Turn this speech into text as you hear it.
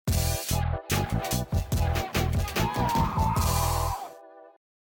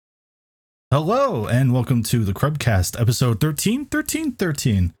Hello, and welcome to the Crubcast, episode 13.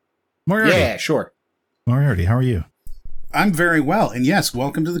 Moriarty. Yeah, sure. Moriarty, how are you? I'm very well, and yes,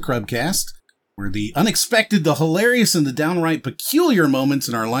 welcome to the Crubcast, where the unexpected, the hilarious, and the downright peculiar moments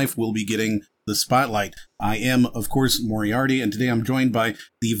in our life will be getting the spotlight. I am, of course, Moriarty, and today I'm joined by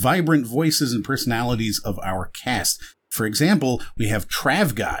the vibrant voices and personalities of our cast. For example, we have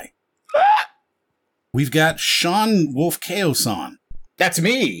Trav Guy. We've got Sean Wolf Chaos on. That's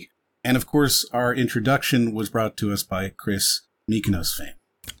me. And of course, our introduction was brought to us by Chris Mykonos fame.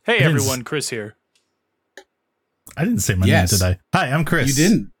 Hey everyone, Chris here. I didn't say my name, did I? Hi, I'm Chris. You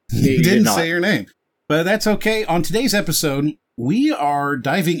didn't. You didn't did say your name. But that's okay. On today's episode, we are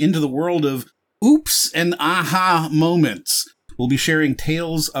diving into the world of oops and aha moments. We'll be sharing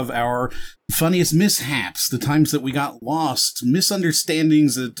tales of our funniest mishaps, the times that we got lost,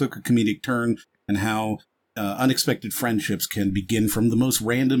 misunderstandings that took a comedic turn, and how unexpected friendships can begin from the most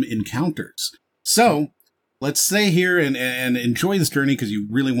random encounters. So, let's stay here and enjoy this journey because you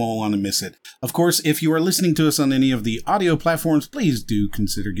really won't want to miss it. Of course, if you are listening to us on any of the audio platforms, please do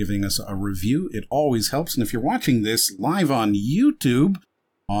consider giving us a review. It always helps. And if you're watching this live on YouTube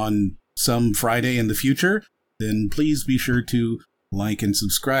on some Friday in the future, then please be sure to like and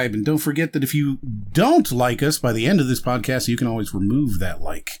subscribe. And don't forget that if you don't like us by the end of this podcast, you can always remove that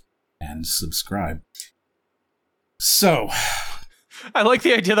like and subscribe. So, I like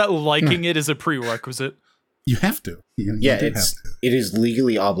the idea that liking it is a prerequisite. You have to. It is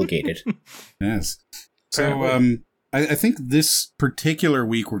legally obligated. Yes. So, I think this particular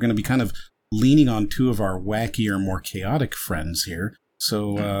week we're going to be kind of leaning on two of our wackier, more chaotic friends here.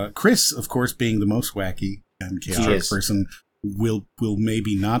 So, Chris, of course, being the most wacky and chaotic person, will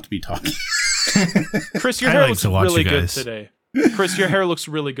maybe not be talking. Chris, your hair looks really good today. Chris, your hair looks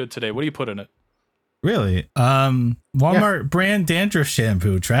really good today. What do you put in it? Really? Walmart brand dandruff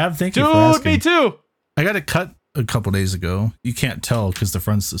shampoo. Trav, thank you for asking. Dude, me too. I got it cut a couple days ago. You can't tell because the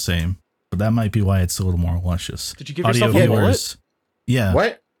front's the same, but that might be why it's a little more luscious. Did you give yourself a mullet? Yeah.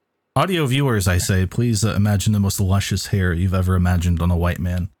 What? Audio viewers, I say, please imagine the most luscious hair you've ever imagined on a white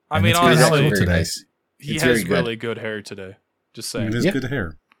man. I mean, honestly, nice. He has really good hair today. Just saying. It is good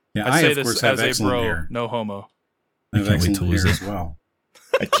hair. Yeah, I say of this course, have as a bro, hair. no homo. I have excellent hair as well.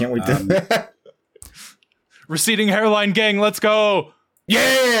 I can't wait to... Receding hairline gang, let's go!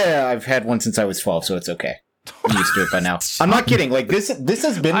 Yeah! I've had one since I was 12, so it's okay. I'm used to it by now. I'm not kidding. Like, this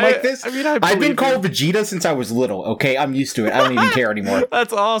has been like this. I've been called Vegeta since I was little, okay? I'm used to it. I don't even care anymore.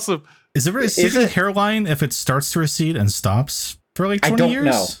 That's awesome. Is it receding hairline if it starts to recede and stops for like 20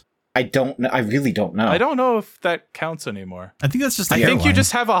 years? I don't know. I really don't know. I don't know if that counts anymore. I think that's just I think you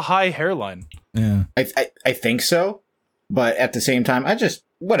just have a high hairline. Yeah. I think so. But at the same time,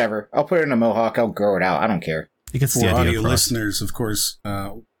 whatever. I'll put it in a mohawk. I'll grow it out. I don't care. For audio listeners, of course,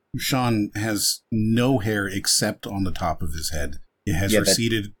 Sean has no hair except on the top of his head. It has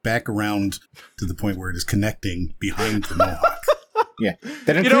receded back around to the point where it is connecting behind the mohawk. Yeah.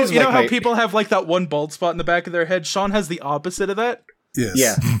 That includes, you know how people have like that one bald spot in the back of their head? Sean has the opposite of that. Yes.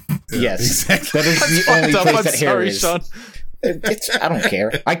 Yeah. Yes. Exactly. That is the only place that hair is. Sean. I don't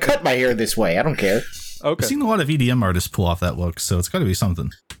care. I cut my hair this way. I don't care. I've Okay. seen a lot of EDM artists pull off that look, so it's got to be something.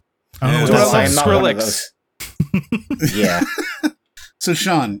 I don't know No, what I'm not one of Skrillex. those. Yeah. So,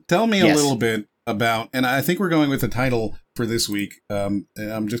 Sean, tell me a little bit about, and I think we're going with the title for this week. And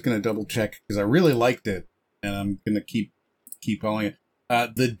I'm just going to double check because I really liked it, and I'm going to keep calling it.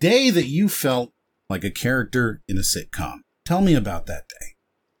 The day that you felt like a character in a sitcom. Tell me about that day.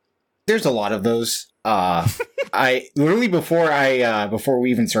 There's a lot of those. I literally before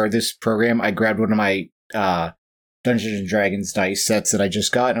we even started this program, I grabbed one of my Dungeons and Dragons dice sets that I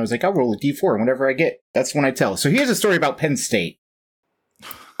just got, and I was like, I'll roll a d4, and whatever I get, that's when I tell. So here's a story about Penn State.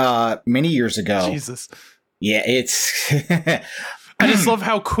 Many years ago. Jesus. Yeah, it's... I just love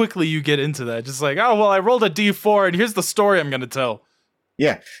how quickly you get into that. Just like, oh, well, I rolled a d4, and here's the story I'm going to tell.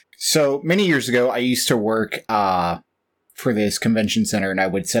 Yeah. So many years ago, I used to work for this convention center, and I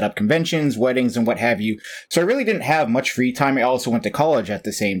would set up conventions, weddings, and what have you. So I really didn't have much free time. I also went to college at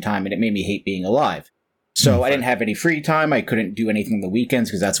the same time, and it made me hate being alive. So I didn't have any free time. I couldn't do anything on the weekends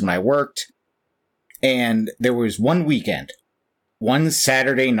because that's when I worked. And there was one weekend, one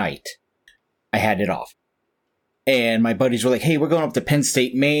Saturday night, I had it off. And my buddies were like, hey, we're going up to Penn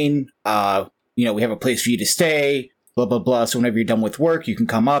State, Maine. We have a place for you to stay, blah, blah, blah. So whenever you're done with work, you can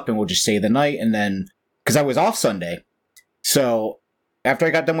come up and we'll just stay the night. And then, because I was off Sunday. So after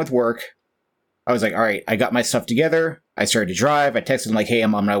I got done with work, I was like, all right, I got my stuff together. I started to drive. I texted them like, hey,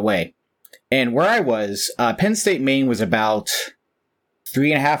 I'm on my way. And where I was, Penn State, Maine was about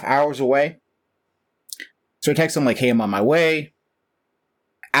 3.5 hours away. So I texted them like, hey, I'm on my way.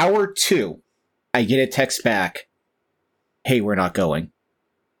 Hour 2, I get a text back. Hey, we're not going.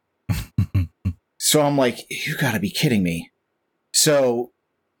 So I'm like, you gotta be kidding me. So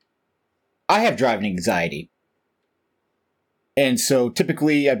I have driving anxiety. And so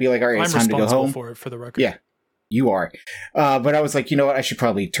typically I'd be like, all right, it's time to go home. For it, for the record. Yeah, you are. But I was like, you know what? I should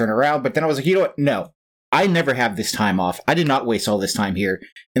probably turn around. But then I was like, you know what? No, I never have this time off. I did not waste all this time here.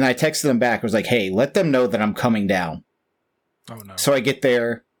 And I texted them back. I was like, hey, let them know that I'm coming down. Oh, no. So I get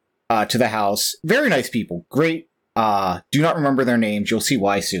there to the house. Very nice people. Great. Do not remember their names. You'll see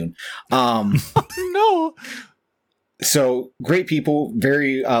why soon. No. So great people,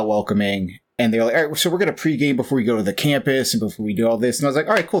 very welcoming. And they're like, all right, so we're going to pregame before we go to the campus and before we do all this. And I was like,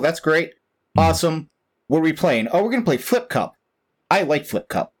 all right, cool. That's great. Awesome. What are we playing? Oh, we're going to play Flip Cup. I like Flip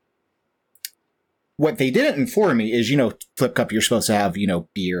Cup. What they didn't inform me is, Flip Cup, you're supposed to have,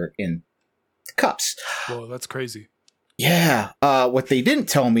 beer in cups. Whoa, that's crazy. Yeah. What they didn't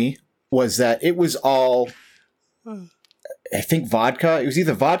tell me was that it was all, I think, vodka. It was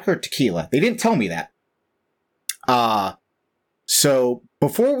either vodka or tequila. They didn't tell me that. So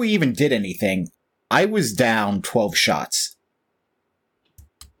before we even did anything, I was down 12 shots.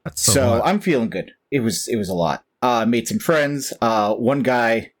 That's so I'm feeling good. It was a lot. Made some friends. One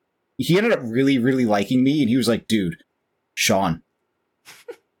guy, he ended up really, really liking me, and he was like, dude, Sean,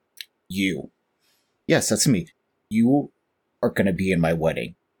 yes, that's me. You are going to be in my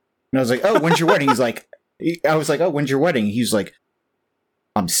wedding. And I was like, oh, when's your wedding? I was like, oh, when's your wedding? He's like,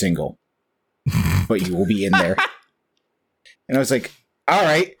 I'm single, but you will be in there. And I was like, all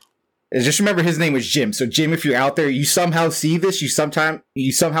right. And just remember his name was Jim. So Jim, if you're out there, you somehow see this, you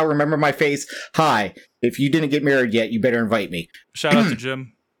somehow remember my face. Hi. If you didn't get married yet, you better invite me. Shout out to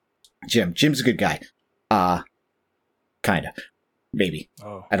Jim. Jim's a good guy. Kinda. Maybe.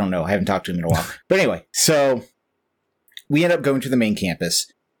 Oh. I don't know. I haven't talked to him in a while. But anyway, so we end up going to the main campus.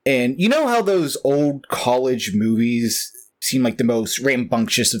 And you know how those old college movies seem like the most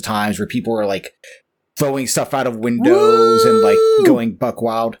rambunctious of times where people are like throwing stuff out of windows and like going buck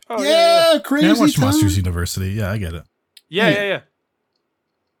wild? Oh, yeah, crazy. I watched Monsters University. Yeah, I get it. Yeah.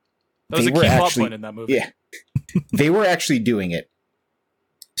 That was a key plot point in that movie. Yeah. They were actually doing it.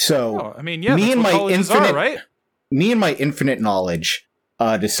 So, me and my infinite knowledge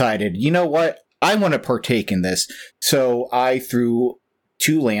decided, you know what? I want to partake in this. So I threw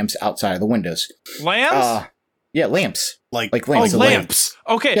 2 lamps outside of the windows. Lambs? Yeah, lamps. Like lamps. Oh, lamps.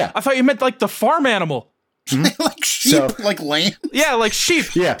 Okay, yeah. I thought you meant like the farm animal. Mm-hmm. Like sheep, like lamb. Yeah, like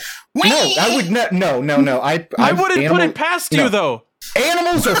sheep. Yeah. No, I would not. No. I wouldn't put it past you, though.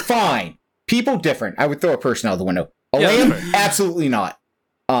 Animals are fine. People different. I would throw a person out the window. A lamb, absolutely not.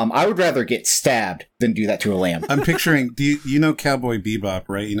 I would rather get stabbed than do that to a lamb. I'm picturing, you know Cowboy Bebop,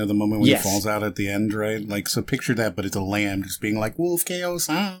 right? You know the moment when he falls out at the end, right? Like, so picture that, but it's a lamb just being like, wolf chaos,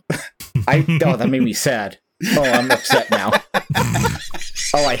 huh? That made me sad. Oh, I'm upset now.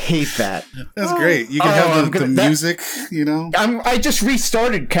 Oh, I hate that. That's great. You can have the music, you know? I just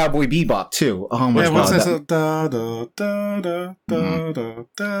restarted Cowboy Bebop, too. Oh, my God. What's that? Da, da, da, da, da, da,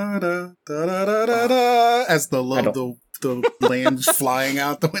 da, da, da, da, da, as the lambs flying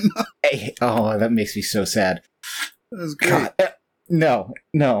out the window. Oh, that makes me so sad. That's great. God,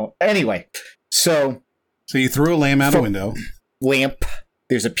 no. Anyway, so you threw a lamb out a window. Lamp.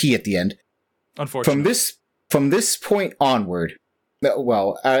 There's a P at the end. Unfortunately. From this point onward,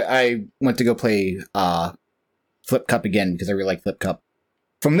 well, I went to go play Flip Cup again because I really like Flip Cup.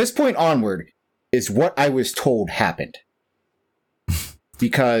 From this point onward is what I was told happened.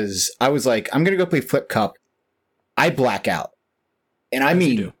 Because I was like, I'm going to go play Flip Cup. I black out. And I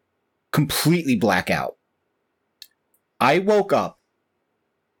mean, completely black out. I woke up,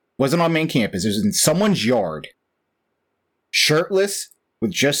 wasn't on main campus, it was in someone's yard, shirtless,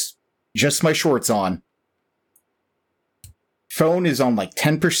 with just my shorts on. Phone is on like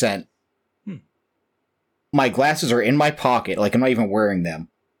 10%. My glasses are in my pocket, like I'm not even wearing them.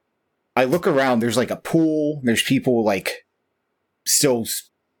 I look around, there's like a pool, there's people like still,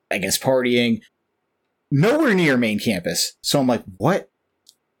 I guess, partying. Nowhere near main campus. So I'm like, what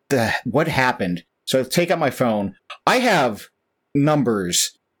happened? So I take out my phone. I have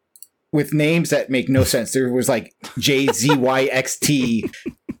numbers with names that make no sense. There was like JZYXT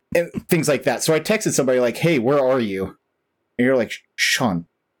and things like that. So I texted somebody like, hey, where are you? And you're like, Sean,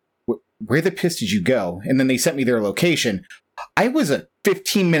 where the piss did you go? And then they sent me their location. I was a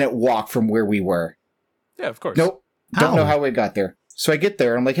 15-minute walk from where we were. Yeah, of course. Nope. Don't know how I got there. So I get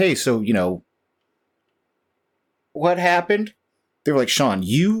there. I'm like, hey, so, what happened? They were like, Sean,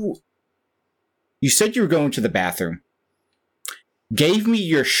 you said you were going to the bathroom. Gave me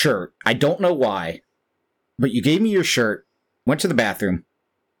your shirt. I don't know why. But you gave me your shirt. Went to the bathroom.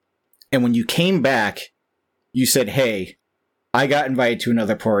 And when you came back, you said, hey, I got invited to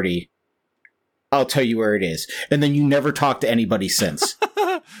another party. I'll tell you where it is. And then you never talked to anybody since.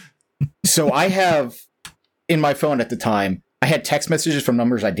 So I have, in my phone at the time, I had text messages from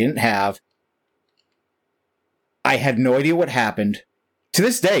numbers I didn't have. I had no idea what happened. To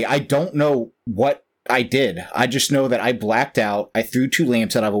this day, I don't know what I did. I just know that I blacked out. I threw 2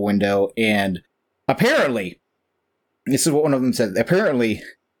 lamps out of a window, and apparently, this is what one of them said. Apparently,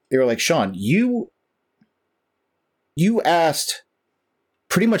 they were like, Sean, you asked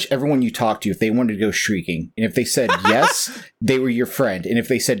pretty much everyone you talked to if they wanted to go shrieking. And if they said yes, they were your friend. And if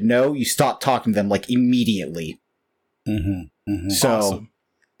they said no, you stopped talking to them like immediately. Mm-hmm, mm-hmm. So Awesome.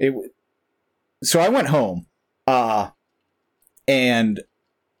 So I went home. And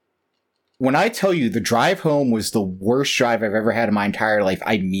when I tell you the drive home was the worst drive I've ever had in my entire life,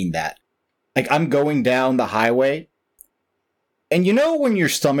 I mean that. Like, I'm going down the highway, and you know when your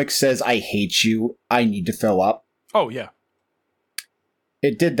stomach says, I hate you, I need to throw up? Oh, yeah.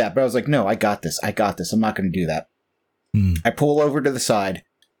 It did that, but I was like, no, I got this. I'm not going to do that. I pull over to the side.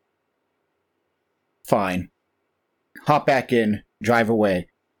 Fine. Hop back in, drive away.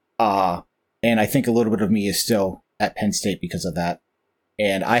 And I think a little bit of me is still at Penn State because of that.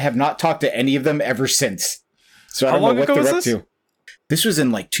 And I have not talked to any of them ever since. So I don't know what they're up to. This was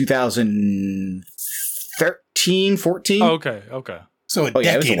in like 2013, 14. Oh, okay. So a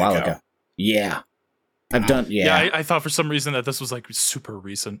decade it was a while ago. Yeah. I've done, Yeah, I thought for some reason that this was like super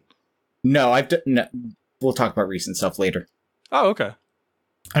recent. No, I've done, no, we'll talk about recent stuff later. Oh, okay.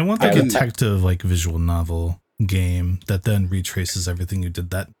 I want the detective like visual novel game that then retraces everything you did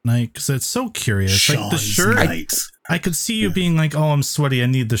that night, because it's so curious. Like the shirt, I could see you being like, oh, I'm sweaty, I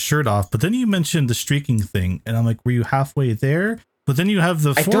need the shirt off. But then you mentioned the streaking thing, and I'm like, were you halfway there? But then you have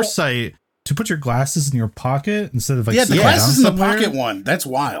the foresight to put your glasses in your pocket instead of like the glasses in the pocket one. That's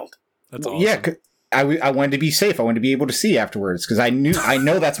wild. That's awesome. Yeah, I wanted to be safe. I wanted to be able to see afterwards, because I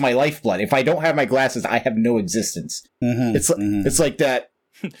know that's my lifeblood. If I don't have my glasses, I have no existence. Mm-hmm. It's like that.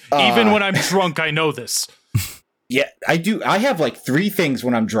 Even when I'm drunk, I know this. Yeah, I do. I have like 3 things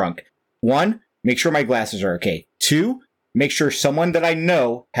when I'm drunk. 1, make sure my glasses are okay. 2, make sure someone that I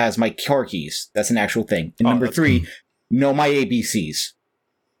know has my car keys. That's an actual thing. And number 3, know my ABCs.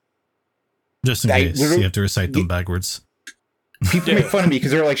 Just in case you have to recite them backwards. People make fun of me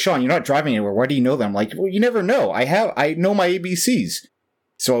because they're like, Sean, you're not driving anywhere. Why do you know them? I'm like, well, you never know. I know my ABCs.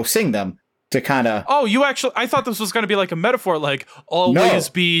 So I'll sing them to kind of... Oh, you actually... I thought this was going to be like a metaphor, like always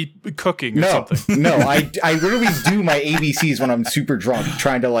be cooking or something. No, I literally do my ABCs when I'm super drunk,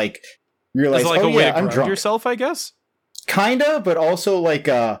 trying to like realize, like I'm drunk. Yourself, I guess? Kinda, but also like,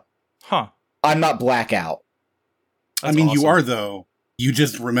 I'm not blackout. That's awesome. You are, though. You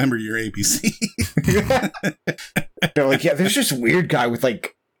just remember your ABC. They're like, yeah, there's just a weird guy with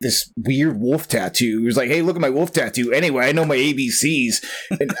like this weird wolf tattoo. He was like, hey, look at my wolf tattoo. Anyway, I know my ABCs.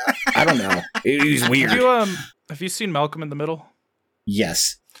 And I don't know. It was weird. Have you seen Malcolm in the Middle?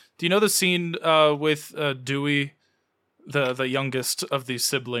 Yes. Do you know the scene with Dewey, the youngest of these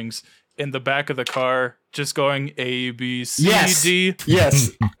siblings, in the back of the car, just going A, B, C, D? Yes.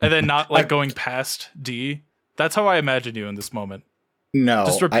 And then not like going past D? That's how I imagine you in this moment. No.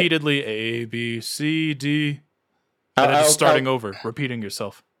 Just repeatedly A, B, C, D. And then just starting over, repeating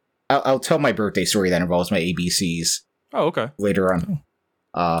yourself. I'll tell my birthday story that involves my ABCs. Oh, okay. Later on.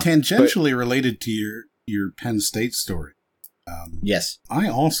 Tangentially related to your Penn State story. Yes. I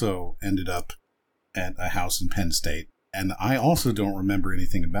also ended up at a house in Penn State, and I also don't remember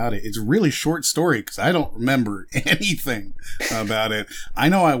anything about it. It's a really short story because I don't remember anything about it. I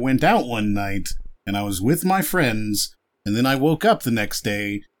know I went out one night, and I was with my friends, and then I woke up the next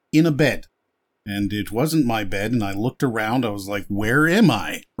day in a bed. And it wasn't my bed, and I looked around. I was like, where am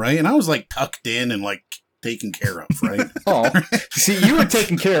I? Right? And I was like tucked in and like taken care of, right? Oh, see, you were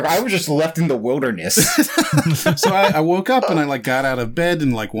taken care of. I was just left in the wilderness. So I woke up and I like got out of bed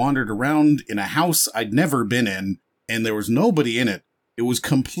and like wandered around in a house I'd never been in, and there was nobody in it. It was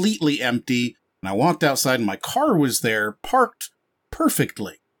completely empty. And I walked outside and my car was there, parked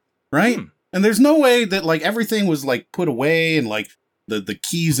perfectly, right? And there's no way that like everything was like put away and like the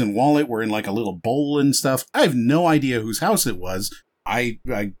keys and wallet were in like a little bowl and stuff. I have no idea whose house it was. I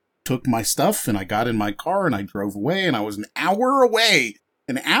took my stuff and I got in my car and I drove away, and I was an hour away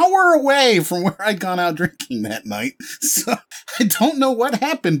from where I'd gone out drinking that night. So I don't know what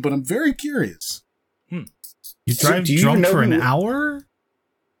happened, but I'm very curious. You drive drunk for an hour?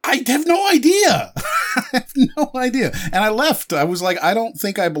 I have no idea. I have no idea. And I left. I was like, I don't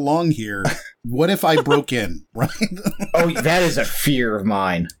think I belong here. What if I broke in? Right? Oh, that is a fear of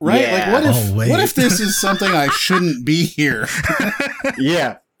mine. Right? Yeah. Like, what if this is something I shouldn't be here?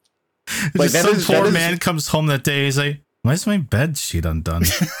 Yeah. Like some poor man comes home that day. He's like, "Why is my bed sheet undone?"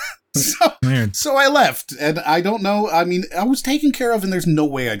 Weird. So I left, and I don't know. I mean, I was taken care of, and there's no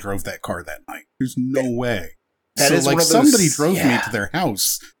way I drove that car that night. There's no way. That is like one of those, somebody drove me to their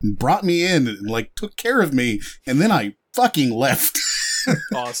house and brought me in and like took care of me, and then I fucking left.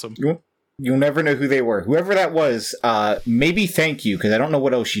 Awesome. You'll never know who they were. Whoever that was, maybe thank you, because I don't know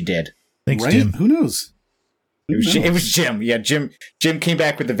what else you did. Thanks, right? Jim. Who knows? It was Jim. Yeah, Jim came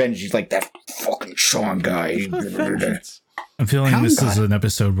back with the vengeance. He's like, that fucking Sean guy. I'm feeling this is an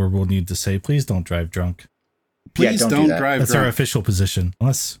episode where we'll need to say, please don't drive drunk. Please don't drive drunk. That's our official position.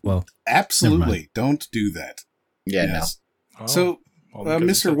 Unless, well. Absolutely. Don't do that. Yeah, yes. No. So,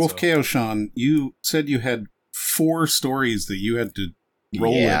 Mr. Wolf Chaoshan, you said you had 4 stories that you had to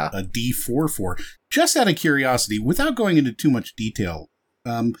roll a D4 for. Just out of curiosity, without going into too much detail,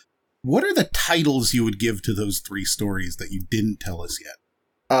 what are the titles you would give to those 3 stories that you didn't tell us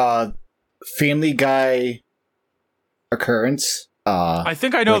yet? Family Guy occurrence. I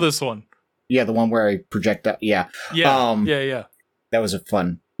think I know this one. Yeah, the one where I project that. Yeah. Yeah. That was a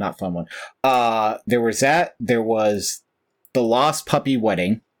not fun one. There was that. There was the Lost Puppy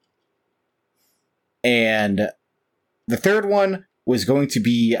Wedding. And the third one was going to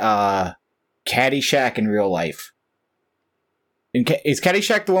be Caddyshack in real life. Is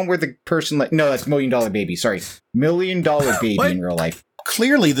Caddyshack the one where the person no, that's $1 Million Baby. Sorry. $1 Million Baby in real life.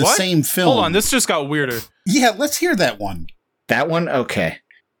 Clearly the same film. Hold on, this just got weirder. Yeah, let's hear that one. That one? Okay.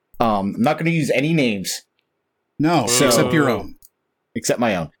 I'm not going to use any names. No, except your own. Except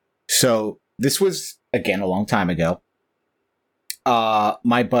my own. So this was, again, a long time ago.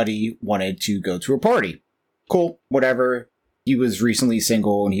 My buddy wanted to go to a party. Cool, whatever. He was recently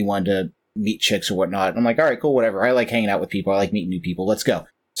single and he wanted to meet chicks or whatnot. I'm like, all right, cool, whatever. I like hanging out with people. I like meeting new people. Let's go.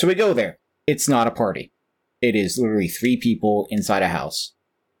 So we go there. It's not a party. It is literally 3 people inside a house.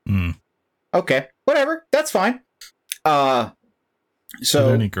 Okay, whatever. That's fine. Are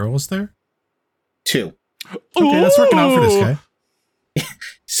there any girls there? 2. Okay, that's working out for this guy.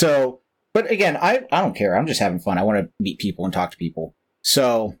 So, but again, I don't care. I'm just having fun. I want to meet people and talk to people.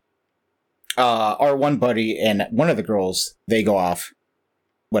 So, our one buddy and one of the girls, they go off.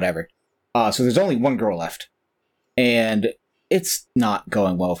 Whatever. So there's only one girl left. And it's not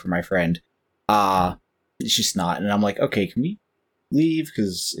going well for my friend. It's just not. And I'm like, okay, can we leave?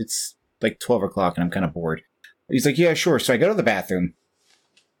 Because it's like 12 o'clock and I'm kind of bored. He's like, yeah, sure. So I go to the bathroom.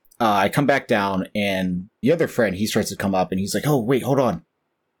 I come back down and the other friend, he starts to come up and he's like, oh, wait, hold on.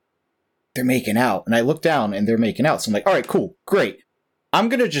 They're making out. And I look down and they're making out. So I'm like, all right, cool, great. I'm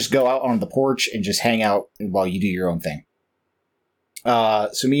going to just go out on the porch and just hang out while you do your own thing.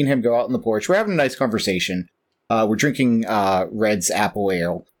 So me and him go out on the porch. We're having a nice conversation. We're drinking Red's Apple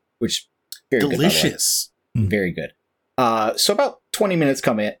Ale, which very delicious. Good, very good. So about 20 minutes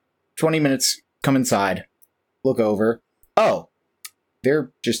come inside, look over. Oh,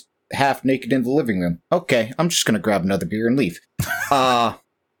 they're just half naked in the living room. Okay, I'm just going to grab another beer and leave.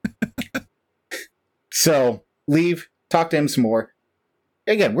 So leave, talk to him some more.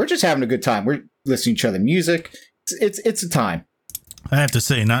 Again, we're just having a good time. We're listening to each other music. It's a time. I have to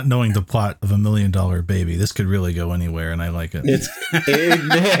say, not knowing the plot of $1 Million Baby, this could really go anywhere, and I like it.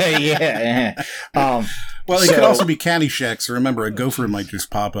 Yeah. Well, it could also be Caddyshack, so remember, a gopher might just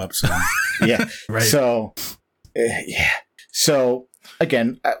pop up. So. Yeah, right. So, yeah. So,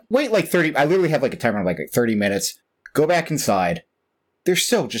 again, wait like 30. I literally have like a timer of like 30 minutes. Go back inside. They're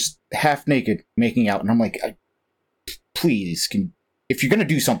still just half naked making out, and I'm like, please, if you're gonna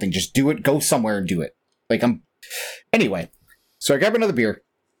do something, just do it. Go somewhere and do it. Anyway. So I grab another beer,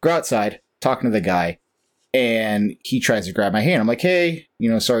 go outside, talking to the guy, and he tries to grab my hand. I'm like, hey,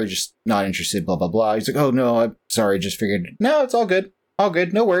 sorry, just not interested, blah, blah, blah. He's like, oh, no, I'm sorry, just figured. No, it's all good. All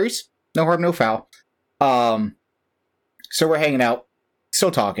good. No worries. No harm, no foul. So we're hanging out,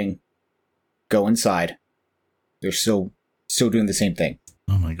 still talking, go inside. They're still doing the same thing.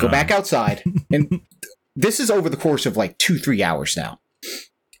 Oh, my God. Go back outside. And this is over the course of like 2-3 hours now.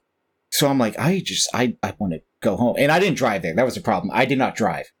 So I'm like, I want to go home. And I didn't drive there. That was the problem. I did not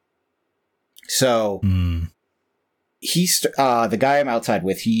drive. So the guy I'm outside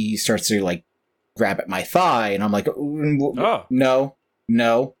with, he starts to like grab at my thigh. And I'm like, no.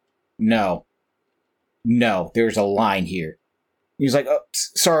 There's a line here. He's like, oh,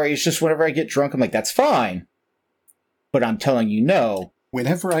 sorry. It's just whenever I get drunk. I'm like, that's fine. But I'm telling you no.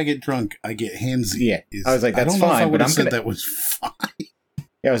 Whenever I get drunk, I get handsy. Yeah. I was like, that's fine. I don't know if I would have said that was fine.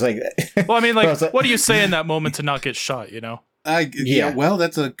 Yeah, I was like... Well, I mean, like, what do you say in that moment to not get shot, Yeah, well,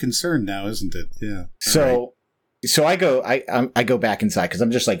 that's a concern now, isn't it? Yeah. So I go back inside, because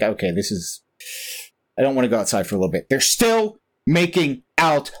I'm just like, okay, this is... I don't want to go outside for a little bit. They're still making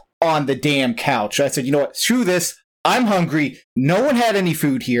out on the damn couch. I said, you know what? Screw this. I'm hungry. No one had any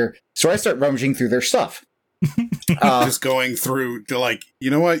food here. So I start rummaging through their stuff. Just going through to like, you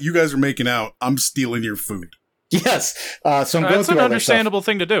know what? You guys are making out. I'm stealing your food. Yes. So I'm going through all their stuff. That's an understandable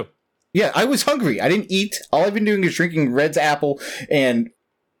thing to do. Yeah, I was hungry. I didn't eat. All I've been doing is drinking Red's apple and...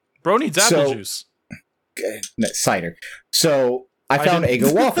 Bro needs apple juice. Cider. So I found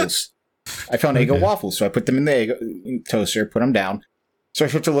Eggo waffles. Eggo waffles. So I put them in the egg toaster, put them down. So I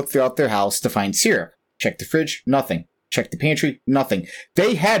start to look throughout their house to find syrup. Check the fridge, nothing. Check the pantry, nothing.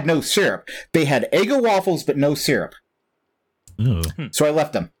 They had no syrup. They had Eggo waffles, but no syrup. Ooh. So I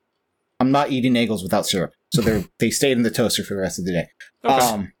left them. I'm not eating Eggos without syrup. So they stayed in the toaster for the rest of the day.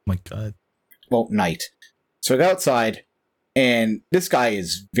 Okay. My God. Well, night. So I go outside, and this guy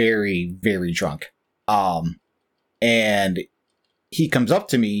is very, very drunk. And he comes up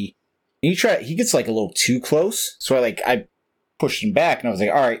to me, and he gets like a little too close. So I pushed him back, and I was like,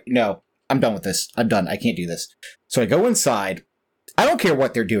 all right, no, I'm done with this. I'm done. I can't do this. So I go inside. I don't care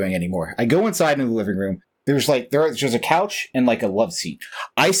what they're doing anymore. I go inside in the living room. There's a couch and like a love seat.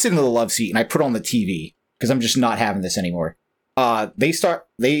 I sit in the love seat and I put on the TV because I'm just not having this anymore. They start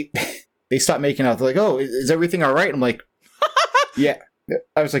making out. They're like, oh, is everything all right? I'm like, yeah.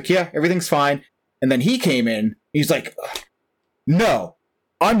 I was like, yeah, everything's fine. And then he came in. He's like, no,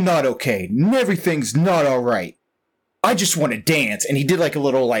 I'm not okay. Everything's not all right. I just want to dance. And he did like a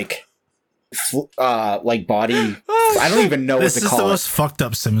little like body. I don't even know what to call it. This is the most fucked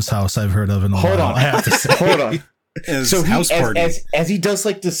up Sims house I've heard of in a while. Hold on. I have to say. Hold on. So as he does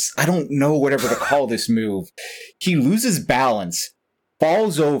like this, I don't know whatever to call this move. He loses balance,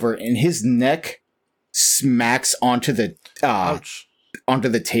 falls over, and his neck smacks onto the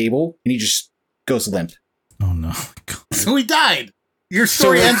table, and he just goes limp. Oh no! So he died. Your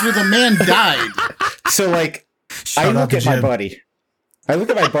story ends with a man died. So like, I look at my buddy.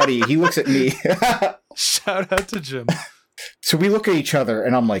 He looks at me. Shout out to Jim. So we look at each other,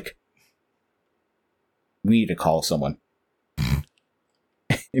 and I'm like, we need to call someone. And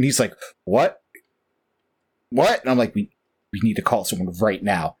he's like, what? And I'm like, we need to call someone right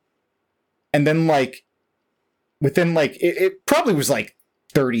now. And then like, within like, it probably was like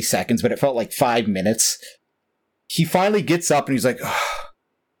 30 seconds, but it felt like 5 minutes. He finally gets up and he's like, oh,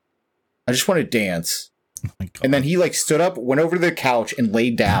 I just want to dance. Oh, and then he like stood up, went over to the couch and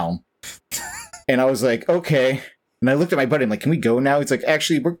laid down. And I was like, okay. And I looked at my buddy, I'm like, can we go now? He's like,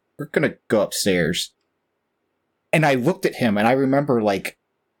 actually, we're going to go upstairs. And I looked at him and I remember like,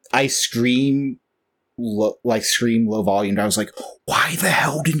 I screamed low volume. And I was like, why the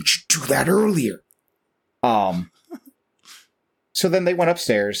hell didn't you do that earlier? So then they went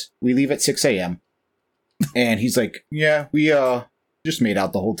upstairs. We leave at 6 a.m. And he's like, yeah, we just made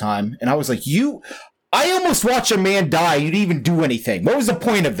out the whole time. And I was like, I almost watched a man die. You didn't even do anything. What was the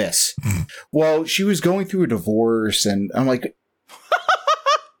point of this? Well, she was going through a divorce, and I'm like,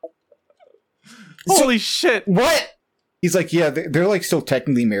 holy shit. What? He's like, yeah, they're like still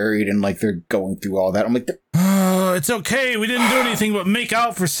technically married, and like they're going through all that. I'm like, it's okay. We didn't do anything but make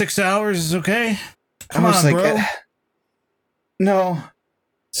out for 6 hours. It's okay. Come on, like, bro. No.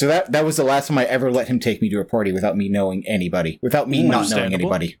 So that was the last time I ever let him take me to a party without me knowing anybody, without me not knowing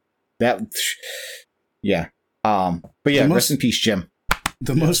anybody. Yeah. But yeah, rest in peace, Jim.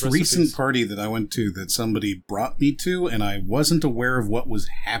 The most recent party that I went to that somebody brought me to, and I wasn't aware of what was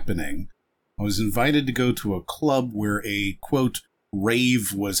happening. I was invited to go to a club where a, quote,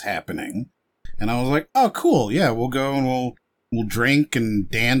 rave was happening. And I was like, oh, cool. Yeah, we'll go and we'll drink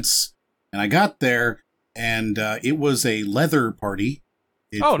and dance. And I got there, and it was a leather party.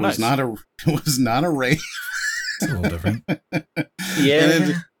 It was nice. It was not a rave. It's a little different. Yeah.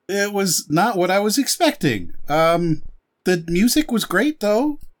 And it was not what I was expecting. The music was great,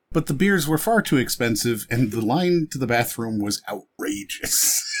 though, but the beers were far too expensive, and the line to the bathroom was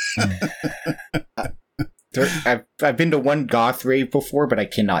outrageous. I've been to one goth rave before, but I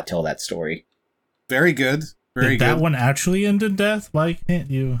cannot tell that story. Very good. Very Did good. that one actually end in death? Why can't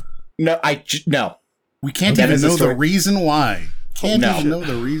you? No, no. We can't even know the reason why. Can't even know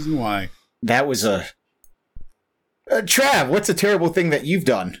the reason why. That was a... Trav, what's a terrible thing that you've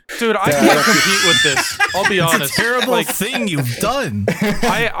done? Dude, I can't compete with this. I'll be honest. It's a terrible thing you've done.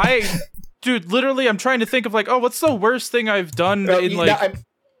 Dude, literally, I'm trying to think of like, oh, what's the worst thing I've done in like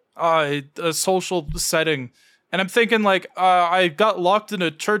a social setting? And I'm thinking like, I got locked in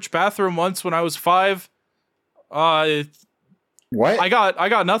a church bathroom once when I was 5. What? I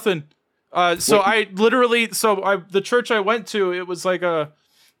got nothing. The church I went to, it was like I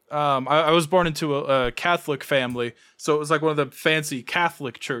was born into a Catholic family, so it was like one of the fancy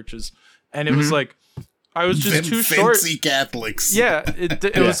Catholic churches, and it was like I was just too short. Fancy Catholics. Yeah,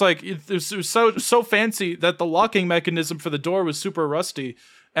 it was like it was so fancy that the locking mechanism for the door was super rusty,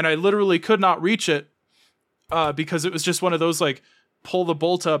 and I literally could not reach it because it was just one of those like pull the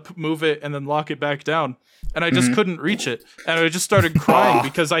bolt up, move it, and then lock it back down, and I just couldn't reach it, and I just started crying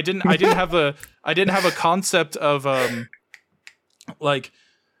because I didn't have a concept of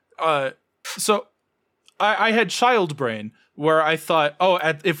so I had child brain. Where I thought,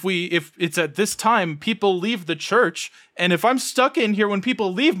 if it's at this time, people leave the church, and if I'm stuck in here when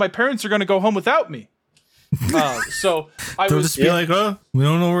people leave, my parents are going to go home without me. So they'll just be like, "Oh, we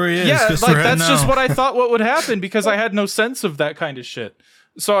don't know where he is." Yeah, like that's just what I thought what would happen because I had no sense of that kind of shit.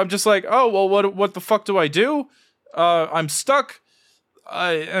 So I'm just like, "Oh, well, what the fuck do I do? I'm stuck."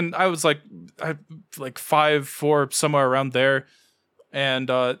 And I was like 5'4", somewhere around there, and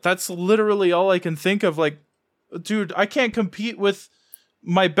that's literally all I can think of. Like, dude, I can't compete with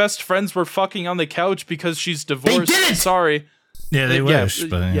my best friends were fucking on the couch because she's divorced. They didn't! Sorry. Yeah, they wish,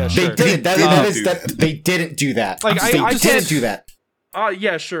 but yeah, sure. They didn't. They didn't do that. Like I didn't do that.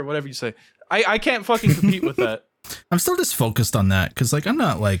 Yeah, sure, whatever you say. I can't fucking compete with that. I'm still just focused on that because, like, I'm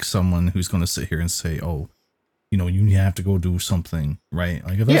not like someone who's going to sit here and say, "Oh, you know, you have to go do something," right?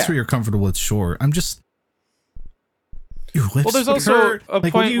 Like, if that's what you're comfortable with, sure. I'm just. Well, there's also a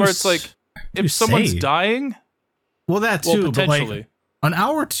point where it's like, if someone's dying. Well, that too, but potentially. like an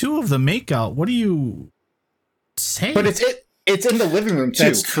hour or two of the makeout, what do you say? But it's in the living room too.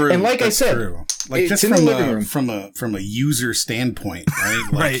 That's true. And like I said, like it's just in the living room. from a user standpoint, right?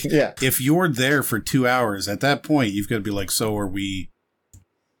 Like, right. Yeah. If you're there for 2 hours, at that point, you've got to be like, so are we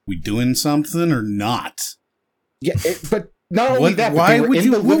doing something or not? Yeah, but not only that. Why would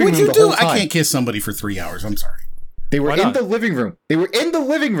you? What would you do? I can't kiss somebody for 3 hours. I'm sorry. They were in the living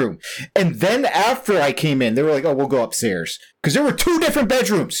room. And then after I came in, they were like, "Oh, we'll go upstairs." Because there were 2 different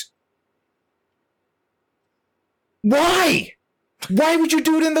bedrooms. Why? Why would you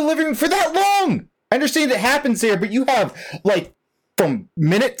do it in the living room for that long? I understand it happens there, but you have, like, from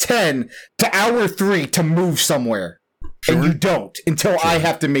minute 10 to hour 3 to move somewhere. Sure. And you don't until I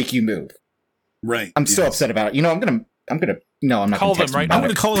have to make you move. Right. I'm so upset about it. You know, I'm gonna no, I'm not call gonna them right now. I'm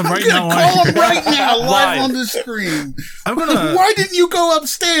gonna call them right now. Call them right now, live on the screen. Why didn't you go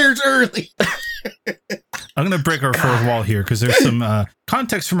upstairs early? I'm gonna break our fourth wall here because there's some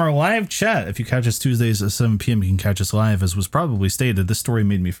context from our live chat. If you catch us Tuesdays at 7 p.m., you can catch us live. As was probably stated, this story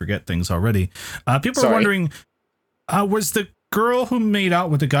made me forget things already. People are wondering, was the girl who made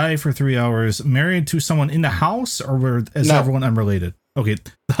out with the guy for 3 hours married to someone in the house, or is everyone unrelated? Okay,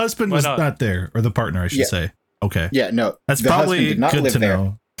 the husband was not there, or the partner, I should say. Okay. Yeah, no. That's probably good to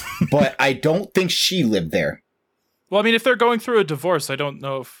know. But I don't think she lived there. Well, I mean, if they're going through a divorce, I don't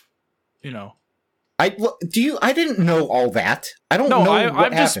know if, you know. I didn't know all that. I don't know what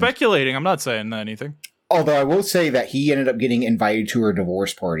I'm just speculating. I'm not saying anything. Although I will say that he ended up getting invited to her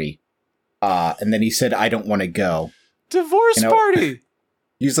divorce party. And then he said, "I don't want to go." Divorce party?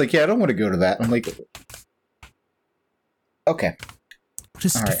 He's like, "Yeah, I don't want to go to that." I'm like, okay. What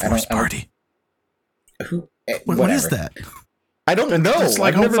is a divorce party? What is that? I don't know. It's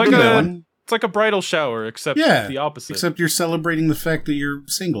like, it's like a bridal shower, except the opposite. Except you're celebrating the fact that you're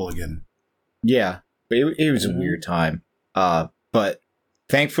single again. Yeah, but it was a weird time. But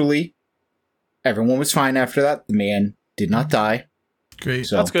thankfully, everyone was fine after that. The man did not die. Great.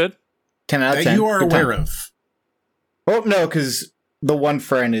 So, that's good. 10 out of 10. That you are aware of. Oh, no, because the one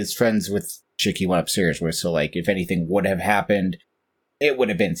friend is friends with chick he went upstairs with. So, like, if anything would have happened, it would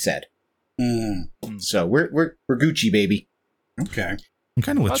have been said. So we're Gucci, baby. Okay. I'm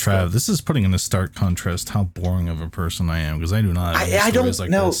kind of with Trav. Good. This is putting in a stark contrast how boring of a person I am, because I do not have stories like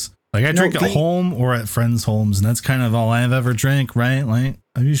this. Like, I drink at home or at friends' homes, and that's kind of all I've ever drank, right? Like,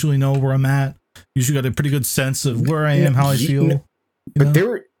 I usually know where I'm at. Usually got a pretty good sense of where I am, how I feel. But there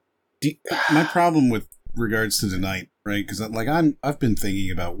were... My problem with regards to tonight, right? Because, like, I've been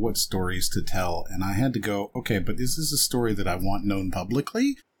thinking about what stories to tell, and I had to go, okay, but is this a story that I want known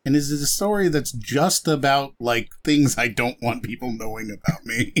publicly? And is it a story that's just about, like, things I don't want people knowing about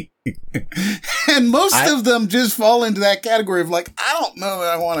me? And most of them just fall into that category of, like, I don't know that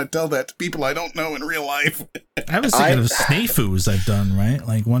I want to tell that to people I don't know in real life. I was thinking of snafus I've done, right?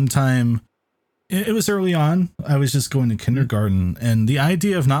 Like, one time, it was early on, I was just going to kindergarten, and the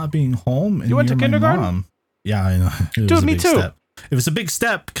idea of not being home and you went to kindergarten? Mom, yeah, I know. Dude, me too. Step. It was a big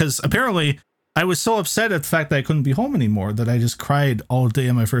step, because apparently... I was so upset at the fact that I couldn't be home anymore that I just cried all day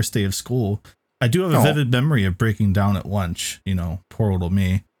on my first day of school. I do have a vivid memory of breaking down at lunch, you know, poor little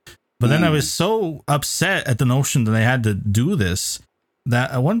me. But then I was so upset at the notion that I had to do this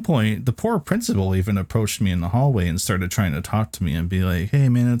that at one point, the poor principal even approached me in the hallway and started trying to talk to me and be like, hey,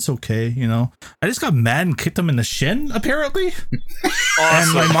 man, it's okay. You know, I just got mad and kicked him in the shin, apparently.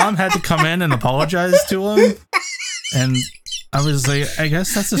 And my mom had to come in and apologize to him. And I was like, I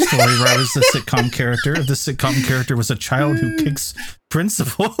guess that's a story where I was the sitcom character. If the sitcom character was a child who kicks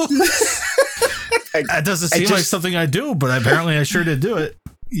principals. That doesn't seem like something I do, but apparently I sure did do it.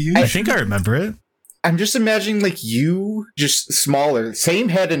 I think I remember it. I'm just imagining like you, just smaller, same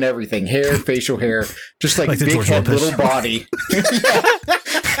head and everything, hair, facial hair, just like big George head, Lopez. Little body.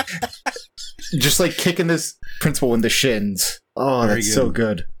 Just like kicking this principal in the shins. Oh, very that's good. So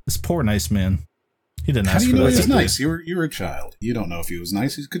good. This poor nice man. He didn't ask for that. How do you know he was nice? You were a child. You don't know if he was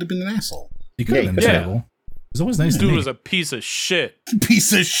nice. He could have been an asshole. He could have been terrible. He was always nice to me. Dude was a piece of shit.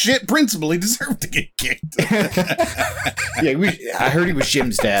 Piece of shit principal. He deserved to get kicked. Yeah, I heard he was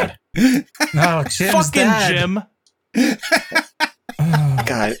Jim's dad. No, Jim's fucking dad. Jim.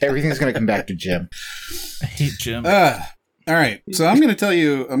 God, everything's gonna come back to Jim. I hate Jim. All right, so I'm gonna tell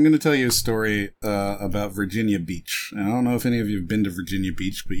you a story about Virginia Beach. And I don't know if any of you have been to Virginia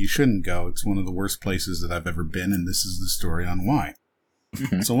Beach, but you shouldn't go. It's one of the worst places that I've ever been, and this is the story on why.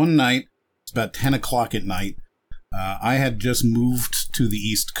 Mm-hmm. So one night, it's about 10 o'clock at night. I had just moved to the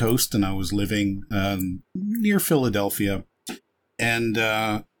East Coast, and I was living near Philadelphia. And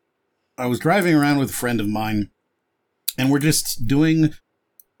I was driving around with a friend of mine, and we're just doing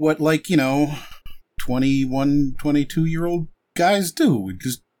what, 21, 22-year-old guys do. We're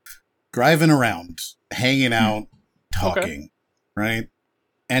just driving around, hanging out, talking, right?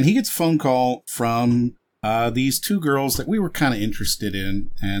 And he gets a phone call from these two girls that we were kind of interested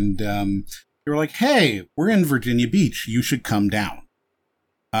in, and they were like, hey, we're in Virginia Beach. You should come down.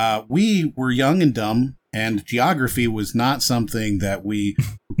 We were young and dumb, and geography was not something that we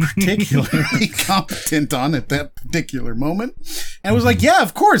were particularly competent on at that particular moment. And I was like, yeah,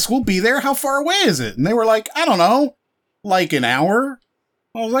 of course, we'll be there. How far away is it? And they were like, I don't know, like an hour.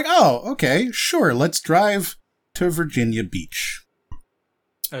 I was like, oh, okay, sure. Let's drive to Virginia Beach.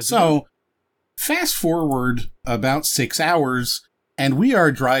 So fast forward about 6 hours, and we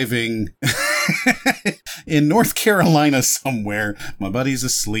are driving in North Carolina somewhere. My buddy's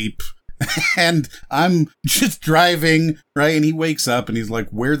asleep. And I'm just driving, right? And he wakes up and he's like,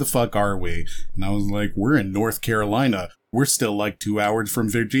 where the fuck are we? And I was like, we're in North Carolina. We're still like 2 hours from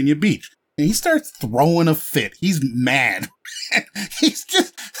Virginia Beach. And he starts throwing a fit. He's mad. He's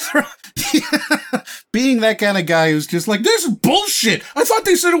just being that kind of guy who's just like, this is bullshit. I thought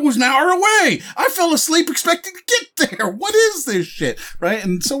they said it was an hour away. I fell asleep expecting to get there. What is this shit? Right?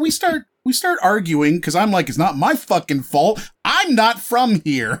 And so we start arguing because I'm like, it's not my fucking fault. I'm not from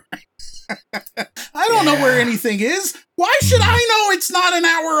here. I don't know where anything is. Why should I know it's not an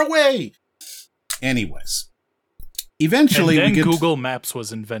hour away? Anyways, eventually and then Google Maps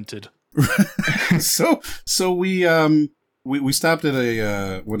was invented. So we stopped at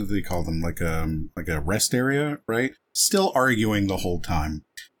a what do they call them, like a rest area, right? Still arguing the whole time.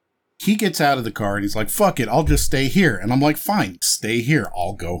 He gets out of the car and he's like, fuck it, I'll just stay here. And I'm like, fine, stay here,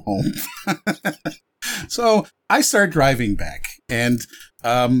 I'll go home. So I start driving back, and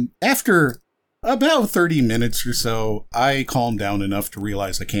after about 30 minutes or so, I calm down enough to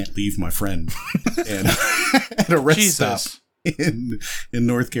realize I can't leave my friend at a rest stop in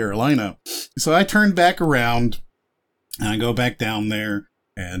North Carolina. So I turn back around and I go back down there,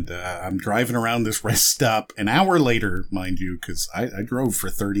 and I'm driving around this rest stop an hour later, mind you, because I drove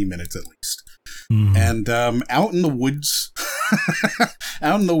for 30 minutes at least. And out in the woods,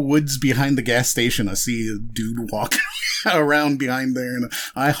 behind the gas station, I see a dude walking around behind there, and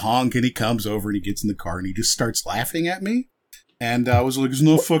I honk, and he comes over and he gets in the car and he just starts laughing at me. And I was like, it's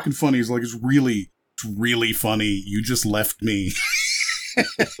not fucking funny. He's like, it's really funny. You just left me.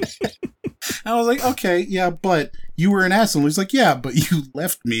 I was like, okay, yeah, but you were an asshole. He's like, yeah, but you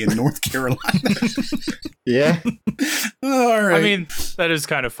left me in North Carolina. Yeah. All right. I mean, that is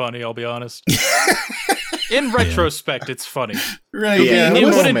kind of funny, I'll be honest. In retrospect, it's funny. Right. Yeah. It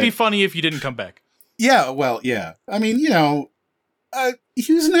wouldn't be funny if you didn't come back. Yeah, well, yeah. I mean, he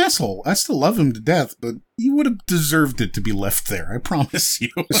was an asshole. I still love him to death, but he would have deserved it to be left there. I promise you.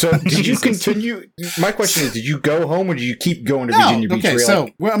 So did you continue? My question is, did you go home or did you keep going to Virginia Beach? Okay, so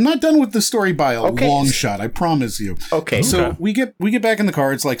I'm not done with the story by a long shot. I promise you. Okay. So we get back in the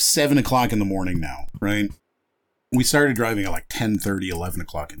car. It's like 7 o'clock in the morning now, right? We started driving at like 10:30, 11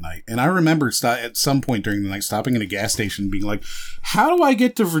 o'clock at night. And I remember at some point during the night stopping at a gas station being like, how do I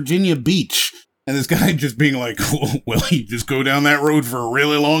get to Virginia Beach? And this guy just being like, well, you just go down that road for a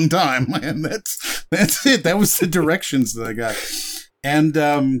really long time. And that's it. That was the directions that I got. And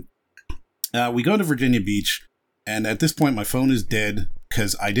we go to Virginia Beach, And at this point, my phone is dead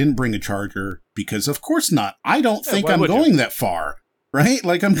because I didn't bring a charger because, of course not. I don't think I'm going that far, right?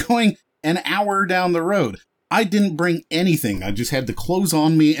 Like, I'm going an hour down the road. I didn't bring anything. I just had the clothes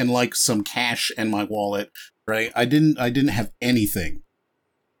on me and, like, some cash and my wallet, right? I didn't have anything.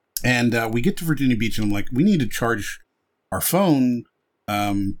 And we get to Virginia Beach, and I'm like, we need to charge our phone,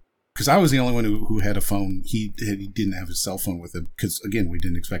 because I was the only one who had a phone. He didn't have his cell phone with him, because, again, we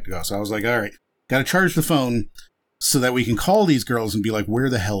didn't expect to go. So I was like, all right, got to charge the phone so that we can call these girls and be like, where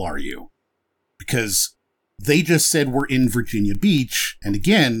the hell are you? Because they just said we're in Virginia Beach, and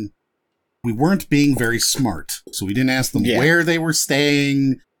again, we weren't being very smart. So we didn't ask them where they were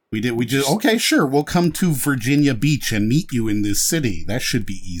staying. We just, okay, sure, we'll come to Virginia Beach and meet you in this city. That should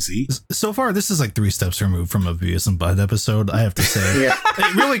be easy. So far, this is like 3 steps removed from a Beavis and Bud episode, I have to say.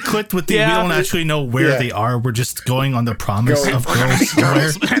 It really clicked with we don't actually know where they are. We're just going on the promise of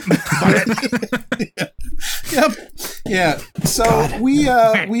girls. Yep. Yeah. So we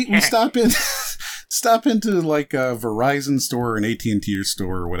stop into like a Verizon store or an AT&T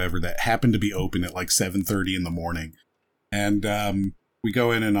store or whatever that happened to be open at like 7:30 in the morning. And we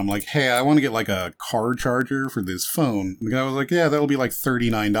go in and I'm like, hey, I want to get like a car charger for this phone. And the guy was like, yeah, that'll be like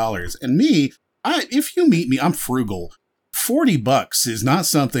 $39. And me, if you meet me, I'm frugal. $40 is not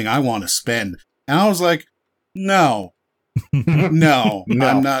something I want to spend. And I was like, no,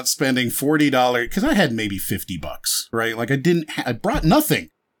 I'm not spending $40 because I had maybe $50, right? Like I brought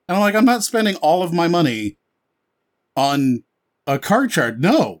nothing. And I'm like, I'm not spending all of my money on a car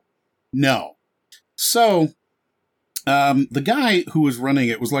charger. No. So the guy who was running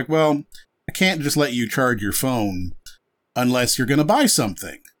it was like, well, I can't just let you charge your phone unless you're going to buy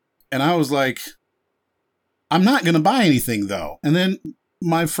something. And I was like, I'm not going to buy anything though. And then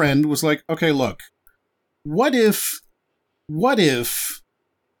my friend was like, okay, look, what if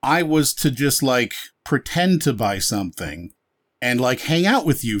I was to just like pretend to buy something and like hang out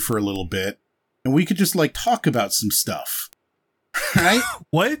with you for a little bit and we could just like talk about some stuff, right?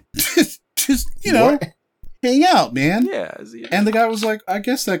 What? just, you know, hang out, man. Yeah. And the guy was like, I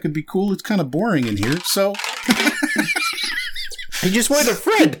guess that could be cool. It's kind of boring in here. So he just wanted a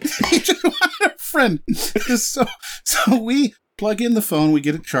friend. So we plug in the phone, we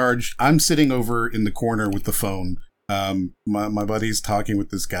get it charged. I'm sitting over in the corner with the phone. My buddy's talking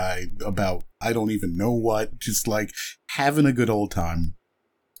with this guy about, I don't even know what, just like having a good old time.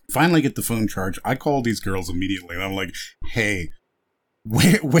 Finally get the phone charged. I call these girls immediately and I'm like, hey,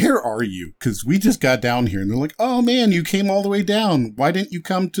 where are you? Because we just got down here. And they're like, oh man, you came all the way down. Why didn't you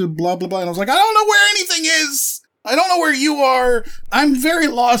come to blah, blah, blah? And I was like, I don't know where anything is. I don't know where you are. I'm very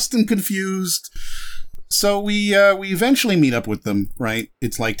lost and confused. So we eventually meet up with them, right?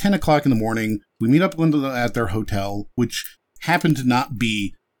 It's like 10 o'clock in the morning. We meet up at their hotel, which happened to not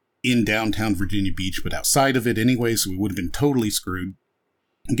be in downtown Virginia Beach, but outside of it anyway, so we would have been totally screwed.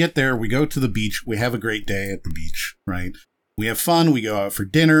 We get there, we go to the beach, we have a great day at the beach, right? We have fun, we go out for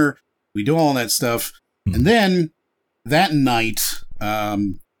dinner, we do all that stuff. And then that night,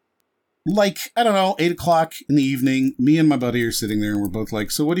 like, I don't know, 8 o'clock in the evening, me and my buddy are sitting there and we're both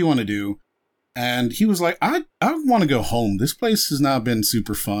like, so what do you want to do? And he was like, I want to go home. This place has not been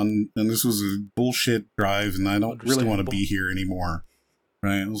super fun, and this was a bullshit drive, and I don't really want to be here anymore.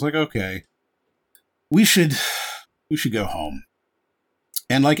 Right? I was like, okay, we should go home.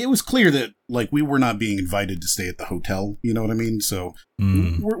 And like, it was clear that like we were not being invited to stay at the hotel. You know what I mean? So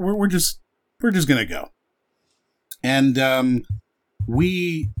we're just gonna go. And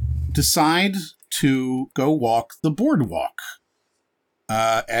we decide to go walk the boardwalk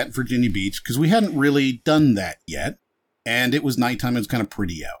at Virginia Beach, because we hadn't really done that yet, and it was nighttime. It was kind of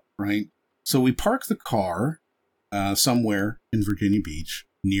pretty out, right? So we park the car somewhere in Virginia Beach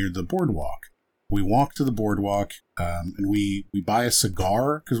near the boardwalk. We walk to the boardwalk, and we buy a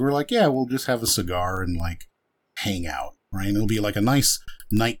cigar, because we're like, yeah, we'll just have a cigar and like hang out, right? And it'll be like a nice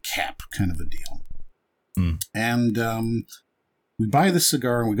nightcap kind of a deal. And we buy the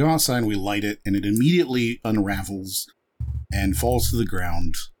cigar, and we go outside and we light it, and it immediately unravels and falls to the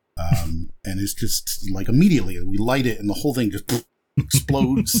ground, and it's just like immediately we light it and the whole thing just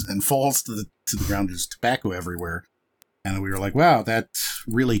explodes and falls to the ground. There's tobacco everywhere, and we were like, wow, that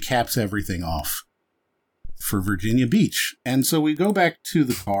really caps everything off for Virginia Beach. And so we go back to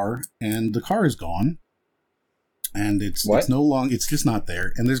the car, and the car is gone, and it's just not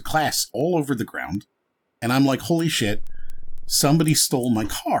there, and there's glass all over the ground, and I'm like, holy shit, somebody stole my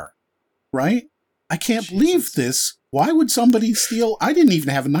car, right? I can't believe this. Why would somebody steal? I didn't even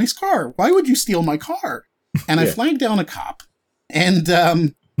have a nice car. Why would you steal my car? And I flagged down a cop. And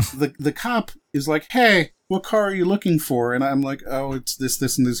the cop is like, hey, what car are you looking for? And I'm like, oh, it's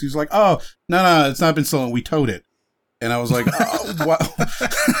this, and this. He's like, oh, no, it's not been stolen. We towed it. And I was like, oh, wow.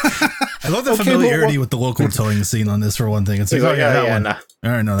 I love the familiarity with the local towing scene on this, for one thing. It's like, oh, yeah, that one. Nah.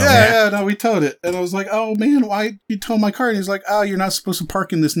 All right, no, no, we towed it. And I was like, oh, man, why you tow my car? And he's like, oh, you're not supposed to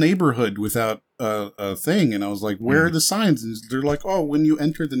park in this neighborhood without a thing. And I was like, where are the signs? And they're like, oh, when you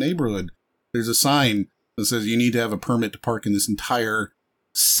enter the neighborhood, there's a sign that says you need to have a permit to park in this entire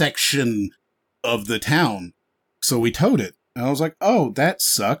section of the town. So we towed it. And I was like, oh, that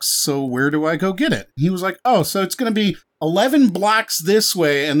sucks. So where do I go get it? He was like, oh, so it's going to be 11 blocks this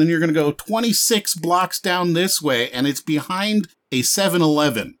way, and then you're going to go 26 blocks down this way, and it's behind a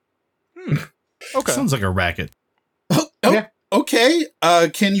 7-Eleven. Okay. Sounds like a racket. Yeah. Okay.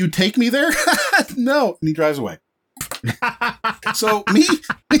 Can you take me there? No. And he drives away. So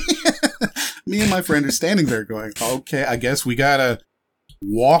me and my friend are standing there going, okay, I guess we got to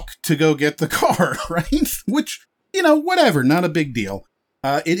walk to go get the car, right? Which, whatever, not a big deal.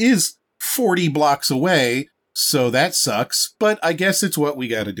 It is 40 blocks away, so that sucks, but I guess it's what we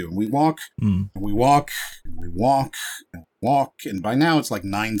got to do. And we walk, and we walk, and we walk, and we walk, and by now it's like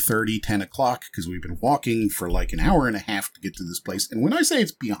 9:30, 10 o'clock, because we've been walking for like an hour and a half to get to this place. And when I say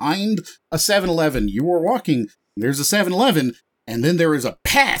it's behind a 7-Eleven, you are walking, there's a 7-Eleven, and then there is a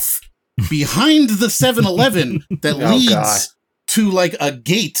path behind the 7-Eleven that leads to like a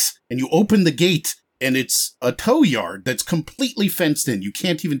gate, and you open the gate, and it's a tow yard that's completely fenced in. You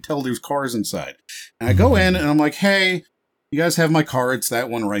can't even tell there's cars inside. And I go in, and I'm like, hey, you guys have my car. It's that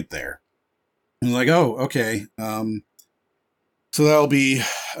one right there. And I'm like, oh, okay. So that'll be,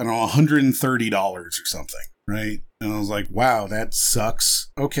 I don't know, $130 or something, right? And I was like, wow, that sucks.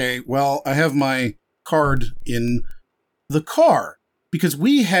 Okay, well, I have my card in the car because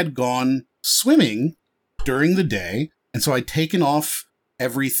we had gone swimming during the day. And so I'd taken off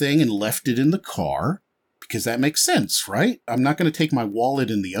everything and left it in the car because that makes sense, right? I'm not going to take my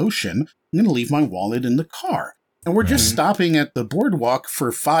wallet in the ocean. I'm going to leave my wallet in the car. And we're just stopping at the boardwalk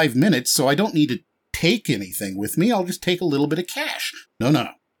for 5 minutes, so I don't need to take anything with me. I'll just take a little bit of cash. No.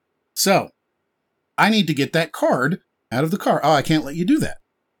 So I need to get that card out of the car. Oh, I can't let you do that.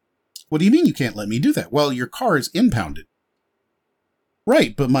 What do you mean you can't let me do that? Well, your car is impounded.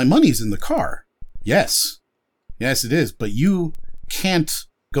 Right, but my money's in the car. Yes, it is. But you can't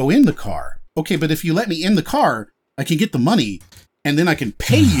go in the car. Okay, but if you let me in the car, I can get the money and then I can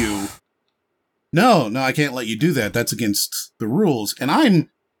pay you. No, I can't let you do that. That's against the rules. And I'm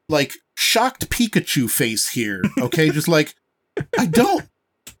like shocked Pikachu face here. Okay, just like, I don't.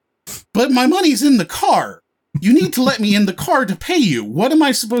 But my money's in the car. You need to let me in the car to pay you. What am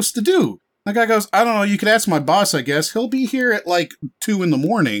I supposed to do? The guy goes, I don't know. You could ask my boss, I guess. He'll be here at like 2 a.m.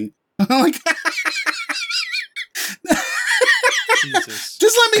 I'm like, Jesus.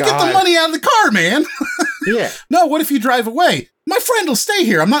 Just let me get the money out of the car, man. Yeah. No, what if you drive away? My friend will stay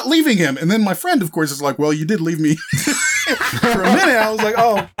here. I'm not leaving him. And then my friend, of course, is like, well, you did leave me. For a minute, I was like,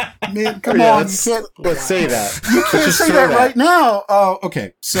 oh, man, come on. Let's say that. You can't say that right now. Oh,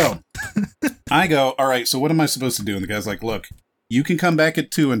 okay. So I go, all right, so what am I supposed to do? And the guy's like, look, you can come back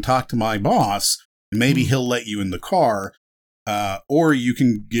at 2 and talk to my boss, and maybe he'll let you in the car, or you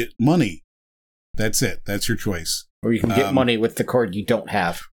can get money. That's it. That's your choice. Or you can get money with the card you don't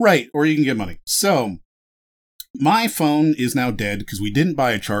have. Right, or you can get money. So my phone is now dead because we didn't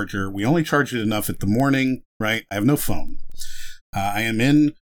buy a charger. We only charged it enough at the morning, right? I have no phone. I am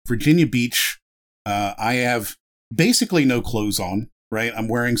in Virginia Beach. I have basically no clothes on, right? I'm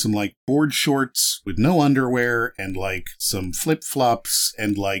wearing some like board shorts with no underwear and like some flip-flops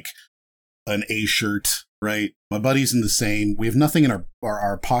and like an A shirt, right? My buddy's in the same. We have nothing in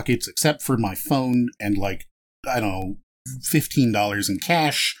our pockets except for my phone and like, I don't know, $15 in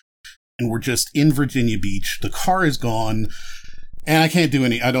cash. And we're just in Virginia Beach. The car is gone. And I can't do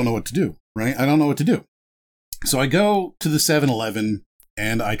I don't know what to do, right? I don't know what to do. So I go to the 7-Eleven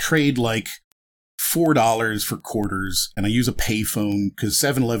and I trade like $4 for quarters. And I use a payphone because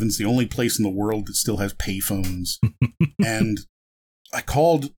 7-Eleven's the only place in the world that still has payphones. And I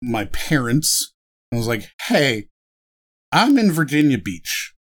called my parents. I was like, hey, I'm in Virginia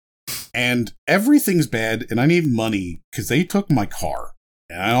Beach. And everything's bad, and I need money because they took my car.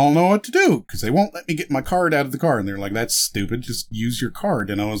 And I don't know what to do because they won't let me get my card out of the car. And they're like, that's stupid. Just use your card.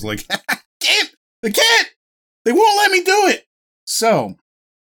 And I was like, they can't. They won't let me do it. So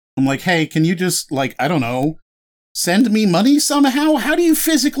I'm like, hey, can you just, like, I don't know, send me money somehow? How do you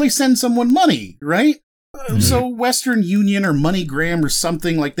physically send someone money, right? So Western Union or MoneyGram or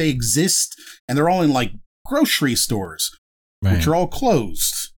something, like they exist, and they're all in, like, grocery stores, which are all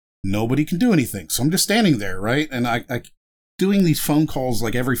closed. Nobody can do anything. So I'm just standing there, right? And I doing these phone calls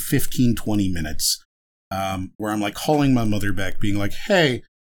like every 15, 20 minutes, where I'm like calling my mother back, being like, hey,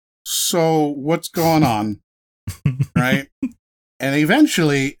 so what's going on? right? And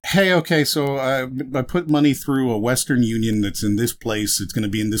eventually, hey, okay, so I put money through a Western Union that's in this place. It's going to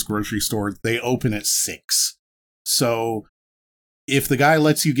be in this grocery store. They open at 6. So if the guy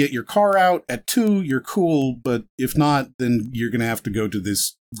lets you get your car out at 2, you're cool. But if not, then you're going to have to go to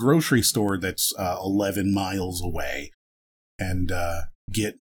this grocery store that's 11 miles away and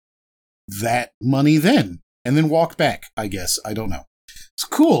get that money then. And then walk back, I guess. I don't know. It's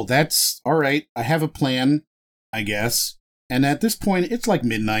cool. That's all right. I have a plan, I guess. And at this point, it's like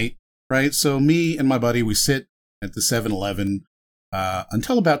midnight, right? So me and my buddy, we sit at the 7-Eleven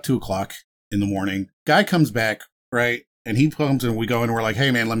until about 2 o'clock in the morning. Guy comes back, right? And he comes and we go and we're like,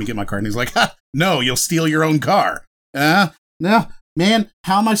 hey, man, let me get my car. And he's like, no, you'll steal your own car. No, man,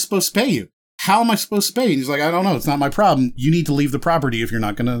 how am I supposed to pay you? How am I supposed to pay you? And he's like, I don't know. It's not my problem. You need to leave the property if you're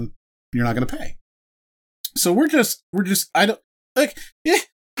not gonna pay. So we're just, I don't, like,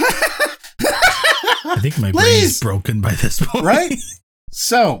 I think my brain's broken by this point. Right?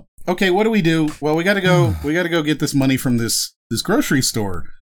 So, okay, what do? Well, we gotta go get this money from this grocery store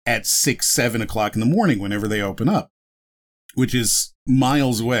at 6, 7 o'clock in the morning whenever they open up, which is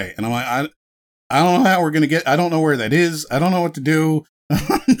miles away. And I'm like, I don't know how we're gonna get, I don't know where that is. I don't know what to do.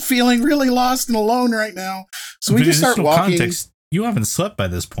 I'm feeling really lost and alone right now. So we just start walking. Context, you haven't slept by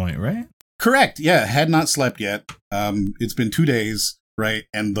this point, right? Correct. Yeah, had not slept yet. It's been 2 days. Right.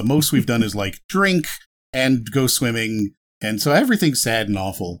 And the most we've done is like drink and go swimming. And so everything's sad and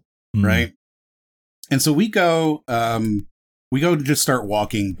awful. Right. And so we go to just start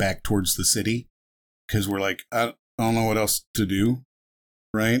walking back towards the city because we're like, I don't know what else to do.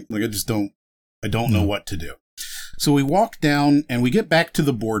 Right. Like, I don't know what to do. So we walk down and we get back to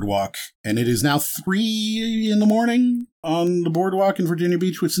the boardwalk, and it is now 3 a.m. on the boardwalk in Virginia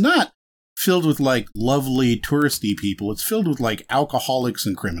Beach, which is not filled with like lovely touristy people. It's filled with like alcoholics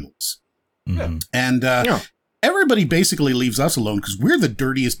and criminals. Mm-hmm. And everybody basically leaves us alone because we're the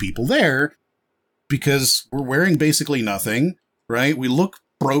dirtiest people there because we're wearing basically nothing, right? We look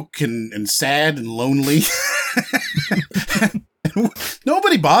broke and sad and lonely.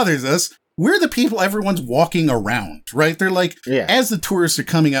 Nobody bothers us. We're the people everyone's walking around, right? They're like, as the tourists are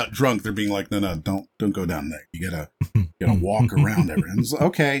coming out drunk, they're being like, no, don't go down there. You gotta walk around everyone's like,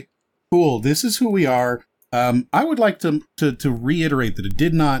 okay. Cool. This is who we are. I would like to reiterate that I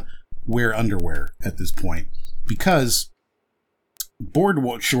did not wear underwear at this point because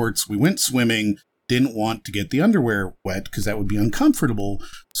boardwalk shorts. We went swimming. Didn't want to get the underwear wet because that would be uncomfortable.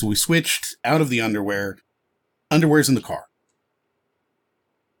 So we switched out of the underwear. Underwear's in the car.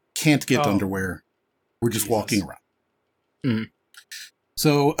 Can't get underwear. We're just walking around. Mm.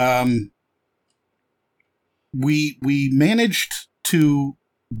 So we managed to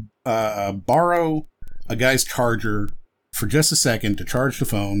borrow a guy's charger for just a second to charge the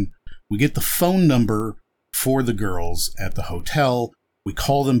phone. We get the phone number for the girls at the hotel. We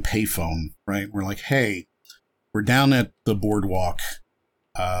call them payphone, right? We're like, hey, we're down at the boardwalk,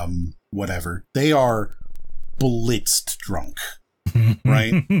 whatever. They are blitzed drunk,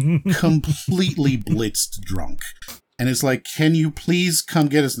 right? Completely blitzed drunk. And it's like, can you please come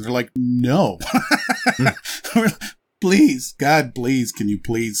get us? And they're like, no. Please, God, please, can you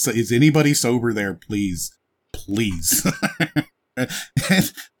please? Is anybody sober there? Please.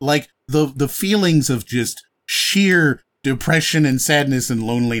 Like the feelings of just sheer depression and sadness and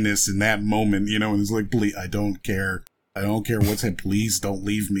loneliness in that moment, and it's like, please, I don't care what's happening. Please don't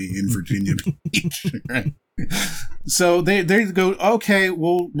leave me in Virginia Beach. Right? So they go, okay,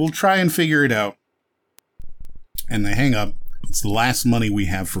 we'll try and figure it out. And they hang up. It's the last money we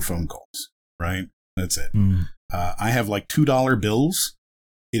have for phone calls, right? That's it. I have like $2 bills.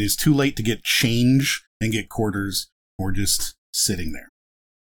 It is too late to get change and get quarters. We're just sitting there.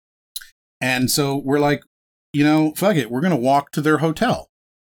 And so we're like, fuck it. We're going to walk to their hotel.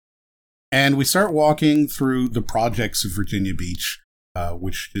 And we start walking through the projects of Virginia Beach,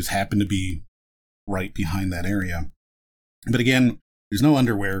 which just happen to be right behind that area. But again, there's no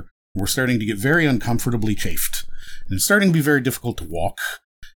underwear. We're starting to get very uncomfortably chafed. And it's starting to be very difficult to walk.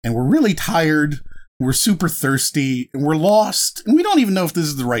 And we're really tired. We're super thirsty. And we're lost. And we don't even know if this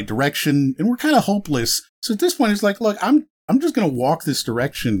is the right direction. And we're kind of hopeless. So at this point, it's like, look, I'm just going to walk this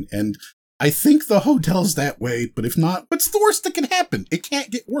direction. And I think the hotel's that way. But if not, what's the worst that can happen? It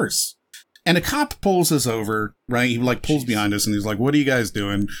can't get worse. And a cop pulls us over, right? He pulls behind us and he's like, what are you guys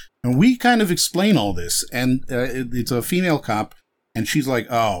doing? And we kind of explain all this. And it's a female cop. And she's like,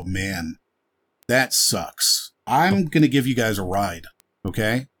 oh, man, that sucks. I'm going to give you guys a ride.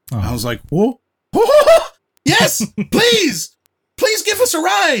 Okay? Oh. I was like, whoa. Yes, please give us a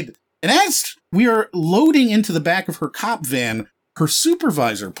ride. And as we are loading into the back of her cop van, her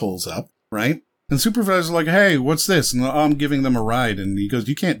supervisor pulls up, right? And the supervisor's like, hey, what's this? And I'm giving them a ride. And he goes,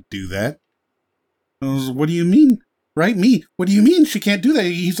 you can't do that. I was like, what do you mean? Right? Me? What do you mean she can't do that?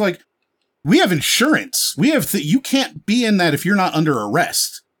 He's like, we have insurance. We have, you can't be in that if you're not under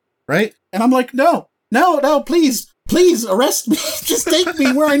arrest. Right? And I'm like, no, please arrest me. Just take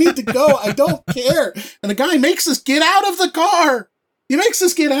me where I need to go. I don't care. And the guy makes us get out of the car. He makes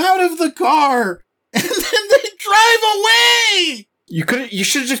us get out of the car. And then they drive away. You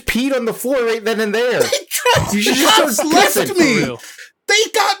should have just peed on the floor right then and there. The cops left me.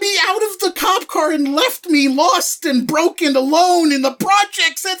 They got me out of the cop car and left me lost and broken alone in the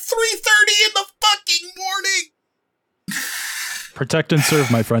projects at 3:30 in the fucking morning. Protect and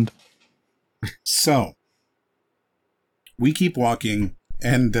serve, my friend. So, we keep walking,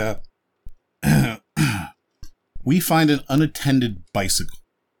 and we find an unattended bicycle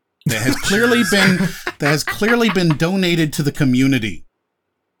that has clearly been donated to the community.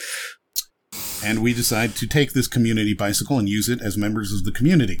 And we decide to take this community bicycle and use it as members of the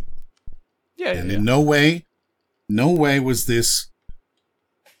community. In no way was this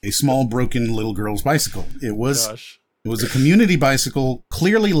a small broken little girl's bicycle. It was a community bicycle,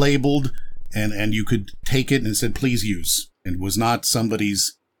 clearly labeled, and you could take it and it said please use. And was not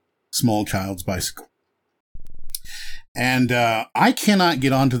somebody's small child's bicycle. And I cannot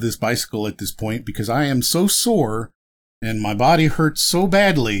get onto this bicycle at this point because I am so sore and my body hurts so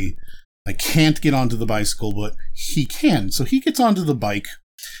badly. I can't get onto the bicycle, but he can. So he gets onto the bike,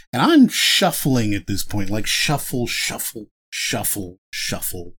 and I'm shuffling at this point, like shuffle,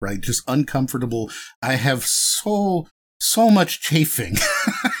 right? Just uncomfortable. I have so much chafing.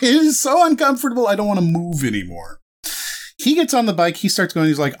 It is so uncomfortable. I don't want to move anymore. He gets on the bike. He starts going.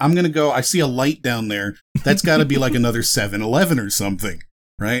 He's like, I'm going to go. I see a light down there. That's got to be like another 7-Eleven or something,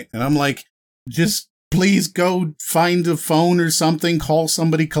 right? And I'm like, just please go find a phone or something, call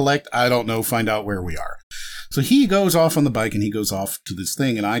somebody, collect, I don't know, find out where we are. So he goes off on the bike and he goes off to this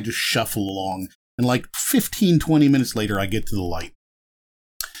thing and I just shuffle along. And like 15, 20 minutes later, I get to the light.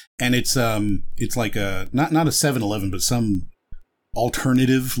 And it's like a, not a 7-Eleven, but some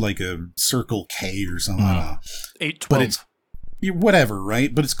alternative, like a Circle K or something. 812. But it's whatever,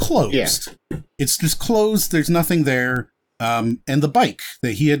 right? But it's closed. Yeah. It's just closed. There's nothing there. And the bike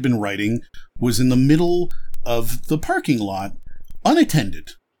that he had been riding was in the middle of the parking lot,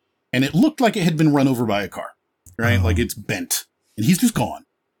 unattended. And it looked like it had been run over by a car, right? Like it's bent. And he's just gone.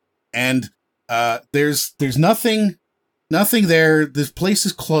 And there's nothing there. This place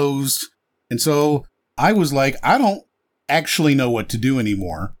is closed. And so I was like, I don't actually know what to do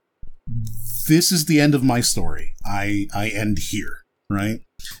anymore. This is the end of my story. I end here, right?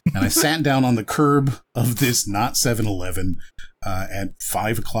 And I sat down on the curb of this not 7-Eleven at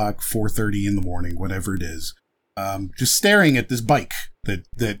 5 o'clock, 4:30 in the morning, whatever it is, just staring at this bike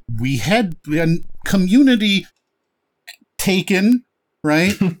that we had community taken,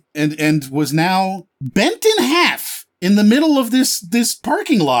 right? and was now bent in half in the middle of this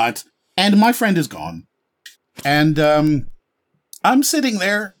parking lot, and my friend is gone. And I'm sitting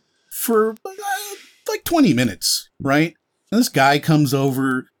there for like 20 minutes, right? And this guy comes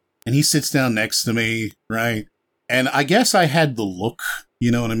over and he sits down next to me, right? And I guess I had the look,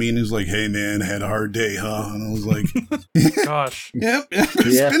 you know what I mean? He's like, hey man, had a hard day, huh? And I was like, gosh. Yep,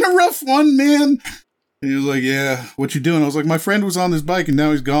 it's been a rough one, man. And he was like, yeah, what you doing? I was like, my friend was on this bike and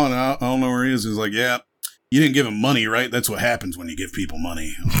now he's gone. I don't know where he is. He was like, yeah, you didn't give him money, right? That's what happens when you give people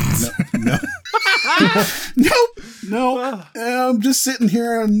money. No. No. I'm just sitting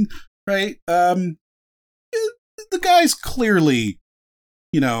here and, right, the guy's clearly,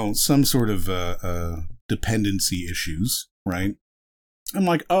 some sort of dependency issues, right? I'm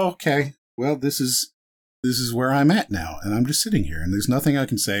like, oh, okay, well, this is where I'm at now, and I'm just sitting here, and there's nothing I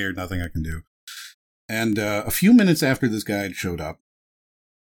can say or nothing I can do. And a few minutes after this guy had showed up,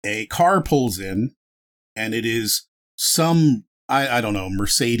 a car pulls in, and it is some, I don't know,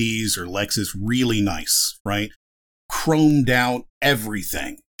 Mercedes or Lexus, really nice, right? Chromed out,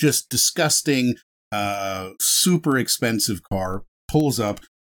 everything. Just disgusting, super expensive car, pulls up,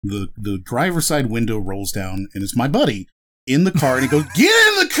 the driver's side window rolls down, and it's my buddy in the car, and he goes, get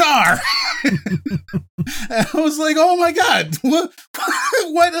in the car! And I was like, oh my God, what?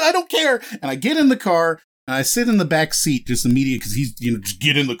 I don't care. And I get in the car, and I sit in the back seat just immediately, because he's, just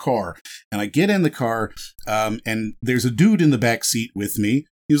get in the car. And I get in the car, and there's a dude in the back seat with me.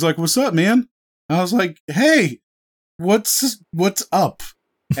 He was like, what's up, man? I was like, hey, what's up?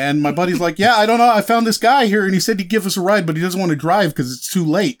 And my buddy's like, yeah, I don't know. I found this guy here and he said he'd give us a ride, but he doesn't want to drive because it's too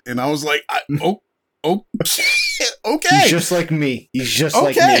late. And I was like, okay. He's just like me.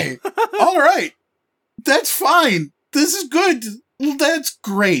 Like me. All right. That's fine. This is good. That's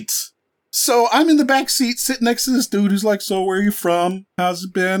great. So I'm in the back seat sitting next to this dude who's like, so where are you from? How's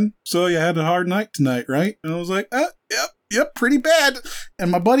it been? So you had a hard night tonight, right? And I was like, yep, pretty bad. And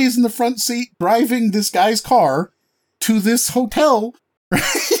my buddy is in the front seat driving this guy's car to this hotel, right?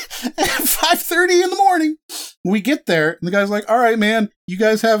 At 5:30 in the morning. We get there and the guy's like, all right, man, you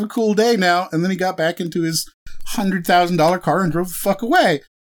guys have a cool day now. And then he got back into his $100,000 car and drove the fuck away.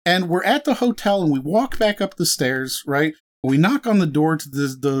 And we're at the hotel and we walk back up the stairs, right? We knock on the door to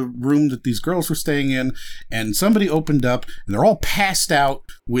the room that these girls were staying in, and somebody opened up, and they're all passed out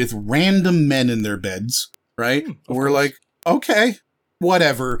with random men in their beds, right? We're like, okay,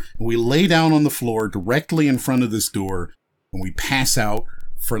 whatever. And we lay down on the floor directly in front of this door, and we pass out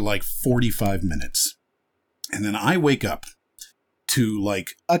for like 45 minutes. And then I wake up to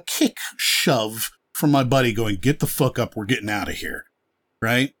like a kick shove from my buddy going, get the fuck up, we're getting out of here,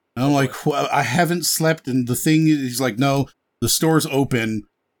 right? And I'm like, well, I haven't slept. And the thing is, he's like, no, the store's open,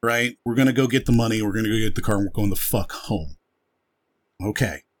 right? We're going to go get the money. We're going to go get the car and we're going the fuck home.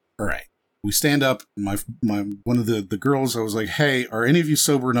 Okay. All right. We stand up. My one of the girls, I was like, hey, are any of you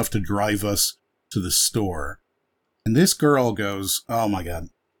sober enough to drive us to the store? And this girl goes, oh my God.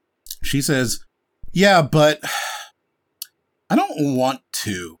 She says, yeah, but I don't want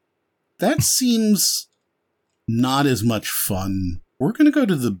to. That seems not as much fun. We're going to go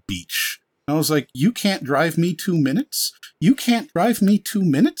to the beach. I was like, you can't drive me 2 minutes? You can't drive me 2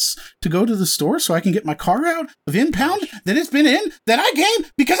 minutes to go to the store so I can get my car out of impound that it's been in, that I came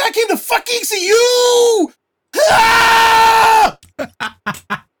because I came to fucking see you! Ah!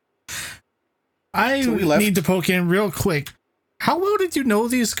 I need to poke in real quick. How well did you know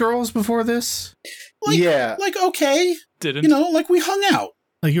these girls before this? Like, okay. Didn't. You know, like we hung out.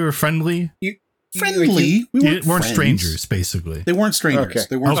 Like you were friendly? Friendly. We weren't strangers, basically. They weren't strangers. Okay.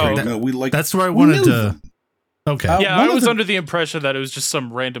 They weren't strangers. Okay. No, we like. That's where I wanted to. Okay. Yeah, I was under the impression that it was just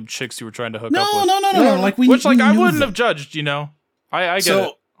some random chicks you were trying to hook up with. No. Like we, which, we like, I wouldn't them. have judged. You know, I get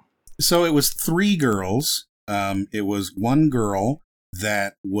it. So it was 3 girls. It was one girl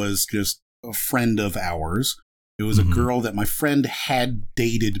that was just a friend of ours. It was a girl that my friend had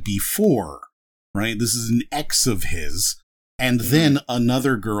dated before. Right. This is an ex of his. And then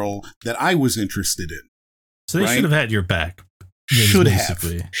another girl that I was interested in. So they should have had your back. Should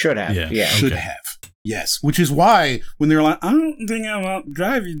basically. have. Should have. Yeah. Should have. Yes. Which is why when they were like, I don't think I want to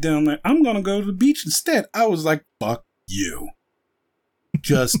drive you down there. I'm going to go to the beach instead. I was like, fuck you.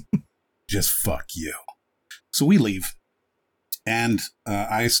 Just fuck you. So we leave. And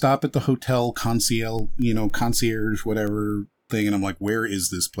I stop at the hotel concierge, whatever thing. And I'm like, where is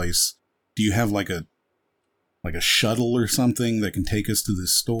this place? Do you have like a shuttle or something that can take us to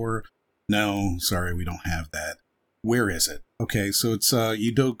this store? No, sorry, we don't have that. Where is it? Okay, so it's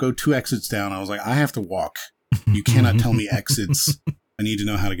you don't go 2 exits down. I was like, I have to walk. You cannot tell me exits. I need to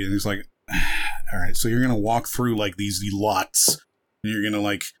know how to get in. He's like, all right, so you're gonna walk through like these lots, and you're gonna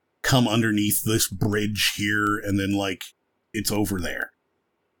like come underneath this bridge here, and then like it's over there.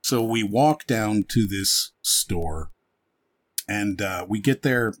 So we walk down to this store. And we get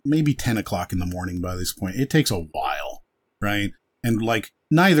there maybe 10 o'clock in the morning by this point. It takes a while, right? And like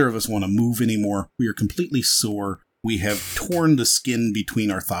neither of us want to move anymore. We are completely sore. We have torn the skin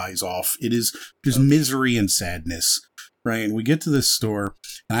between our thighs off. It is just misery and sadness, right? And we get to this store,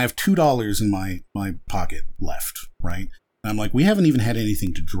 and I have $2 in my pocket left, right? And I'm like, we haven't even had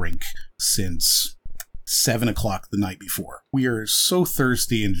anything to drink since 7 o'clock the night before. We are so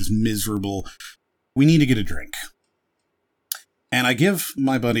thirsty and just miserable. We need to get a drink. And I give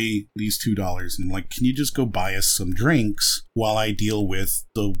my buddy these $2 and I'm like, can you just go buy us some drinks while I deal with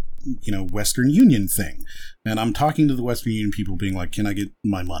the, Western Union thing? And I'm talking to the Western Union people being like, can I get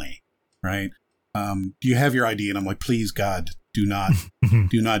my money? Right? Do you have your ID? And I'm like, please, God, do not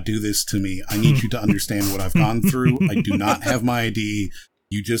do this to me. I need you to understand what I've gone through. I do not have my ID.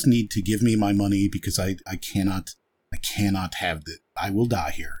 You just need to give me my money because I cannot have this. I will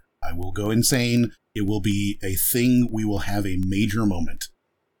die here. I will go insane. It will be a thing. We will have a major moment.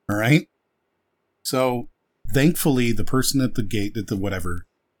 All right? So, thankfully, the person at the gate, at the whatever,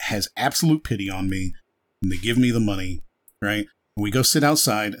 has absolute pity on me. And they give me the money. Right? And we go sit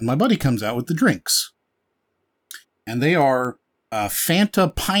outside. And my buddy comes out with the drinks. And they are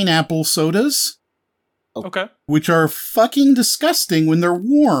Fanta pineapple sodas. Okay. Which are fucking disgusting when they're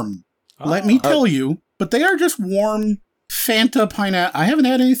warm. Let me tell you. But they are just warm Fanta pineapple. I haven't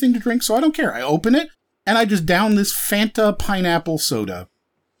had anything to drink, so I don't care. I open it, and I just down this Fanta pineapple soda.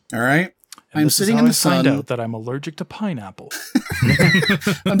 All right? I'm sitting in the sun. I find out that I'm allergic to pineapple.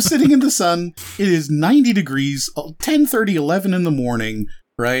 I'm sitting in the sun. It is 90 degrees, 10:30, 11 in the morning,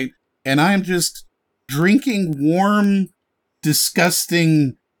 right? And I'm just drinking warm,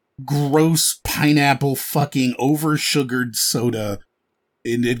 disgusting gross pineapple fucking over-sugared soda,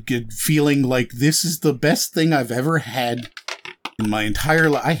 and it feeling like this is the best thing I've ever had in my entire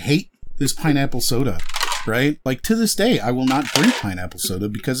life. I hate this pineapple soda, right? Like, to this day, I will not drink pineapple soda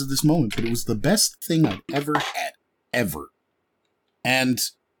because of this moment, but it was the best thing I've ever had, ever. And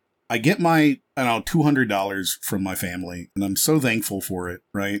I get my, I don't know, $200 from my family, and I'm so thankful for it,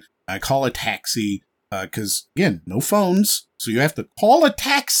 right? I call a taxi, because, again, no phones, so you have to call a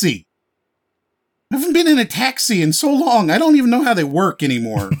taxi. I haven't been in a taxi in so long, I don't even know how they work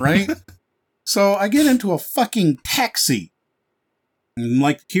anymore, right? So I get into a fucking taxi. And I'm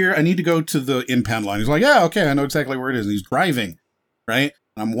like, here, I need to go to the impound line. He's like, yeah, okay, I know exactly where it is. And he's driving, right?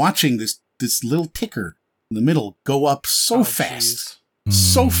 And I'm watching this little ticker in the middle go up so fast.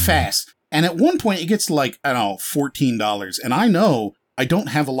 So fast. And at one point, it gets to like, I don't know, $14. And I know I don't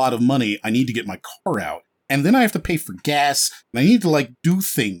have a lot of money. I need to get my car out. And then I have to pay for gas. And I need to like do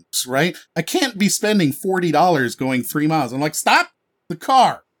things, right? I can't be spending $40 going 3 miles. I'm like, stop the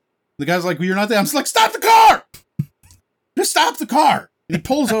car. The guy's like, well, you're not there. I'm just like, stop the car. Just stop the car. And he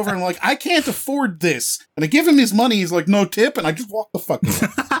pulls over and I'm like, I can't afford this. And I give him his money. He's like, no tip. And I just walk the fuck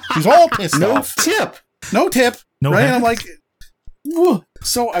away. He's all pissed off. No tip. No right? And I'm like, whoa.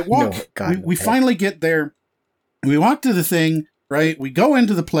 So I walk. No, God, we finally get there. We walk to the thing, right? We go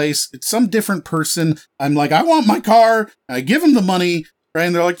into the place. It's some different person. I'm like, I want my car. And I give him the money. Right?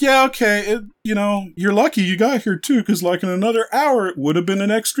 And they're like, yeah, okay. You're lucky you got here too. Because like in another hour, it would have been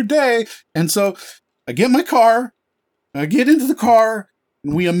an extra day. And so I get my car. I get into the car.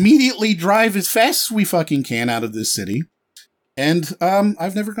 And we immediately drive as fast as we fucking can out of this city. And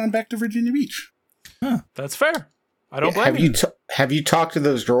I've never gone back to Virginia Beach. Huh, that's fair. I don't blame you. Have you talked to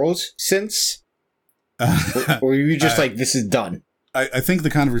those girls since? Or were you just like, this is done? I think the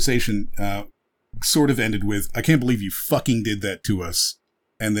conversation sort of ended with, I can't believe you fucking did that to us.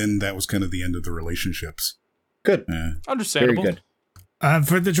 And then that was kind of the end of the relationships. Good. Understandable. Very good.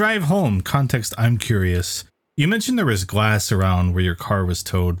 For the drive home, context, I'm curious. You mentioned there was glass around where your car was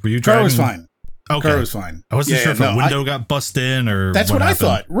towed. Were you driving? Car was fine. Okay. Car was fine. I wasn't sure if a window got bust in or that's what happened.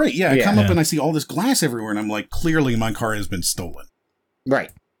 I thought. Right, yeah. I come up and I see all this glass everywhere, and I'm like, clearly my car has been stolen.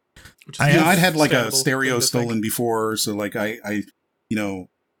 Right. I'd had like a stereo stolen before, so like I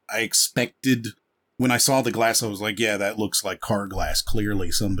expected, when I saw the glass, I was like, yeah, that looks like car glass.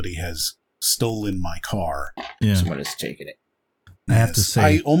 Clearly somebody has stolen my car. Yeah. Someone has taken it. I have to say,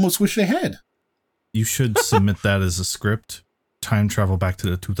 I almost wish they had. You should submit that as a script. Time travel back to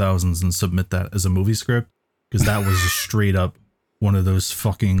the 2000s and submit that as a movie script, because that was just straight up one of those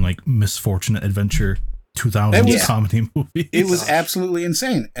fucking like misfortunate adventure 2000s comedy movies. It was absolutely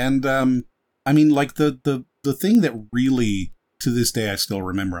insane. And I mean, like the thing that really to this day I still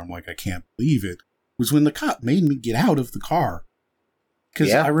remember, I'm like, I can't believe it, was when the cop made me get out of the car.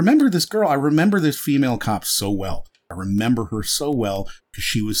 Because I remember this girl, I remember this female cop so well. I remember her so well because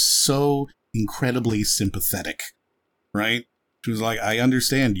she was so incredibly sympathetic, right? She was like, I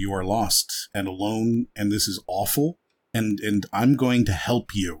understand you are lost and alone and this is awful and I'm going to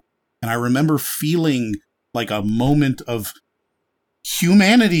help you. And I remember feeling like a moment of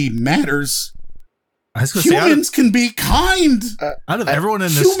humanity matters. Humans can be kind. Out of everyone in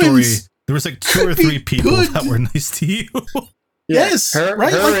this story, there was like 2 or 3 people that were nice to you. Yes, right?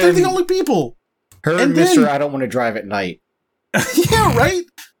 Like they're the only people. Her and Mr. I don't want to drive at night. Yeah, right?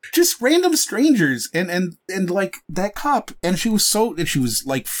 Just random strangers and like that cop, and she was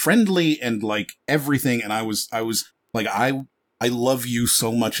like friendly and like everything, and I was like, I love you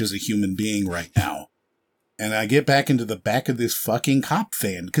so much as a human being right now. And I get back into the back of this fucking cop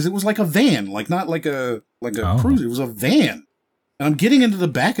van, because it was like a van, like not like a cruiser, it was a van. And I'm getting into the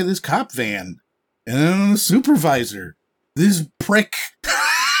back of this cop van, and then the supervisor, this prick,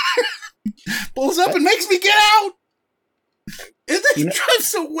 pulls up and makes me get out. And then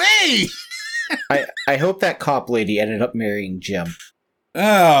drives away. I hope that cop lady ended up marrying Jim.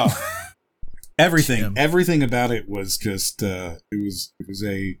 Oh, everything about it was just it was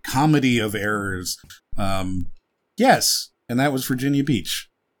a comedy of errors. Yes, and that was Virginia Beach.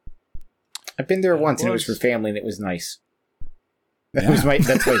 I've been there once, and it was for family, and it was nice. That's my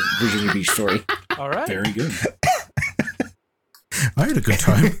Virginia Beach story. All right, very good. I had a good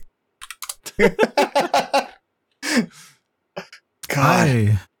time.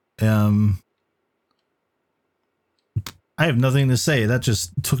 God. I have nothing to say. That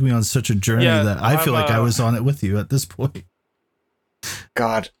just took me on such a journey that I feel like I was on it with you at this point.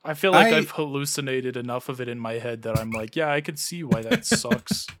 God. I feel like I've hallucinated enough of it in my head that I'm like, yeah, I could see why that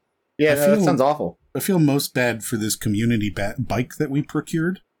sucks. That sounds awful. I feel most bad for this community bike that we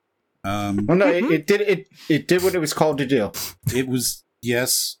procured. Well, no, it did what it was called to do. It was,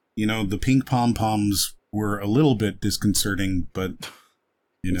 yes, the pink pom-poms were a little bit disconcerting, but,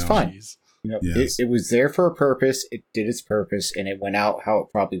 it's fine. Yes. It was there for a purpose, it did its purpose, and it went out how it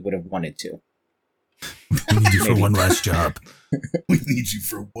probably would have wanted to. We need you for one last job. We need you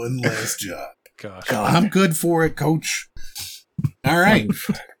for one last job. Gosh. God. I'm good for it, coach. All right.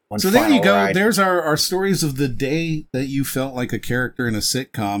 So there you go. Ride. There's our stories of the day that you felt like a character in a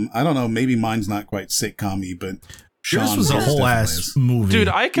sitcom. I don't know. Maybe mine's not quite sitcom-y, but yours was a whole ass movie. Dude,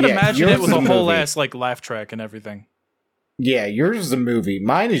 I can imagine it was a whole ass like laugh track and everything. Yeah, yours is a movie.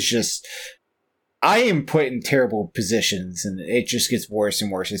 Mine is just, I am put in terrible positions, and it just gets worse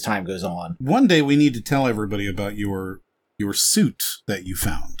and worse as time goes on. One day we need to tell everybody about your suit that you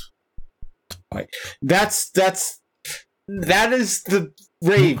found. Right. That is the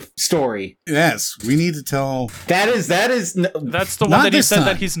rave story. Yes, we need to tell. That's the one that he said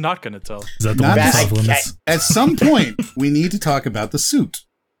that he's not going to tell. Is that the one at some point, we need to talk about the suit.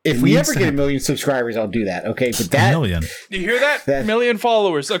 If we ever get 1 million subscribers, I'll do that. Okay, but that 1 million. You hear that? 1 million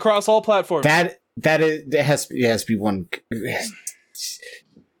followers across all platforms. It has to be one.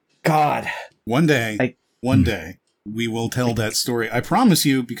 God, one day, we will tell that story. I promise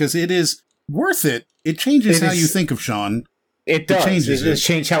you, because it is worth it. It changes how you think of Sean. It does. It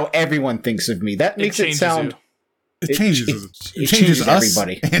changes how everyone thinks of me. That makes it sound. It changes us,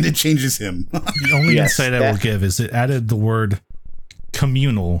 everybody, and it changes him. The only insight I will give is it added the word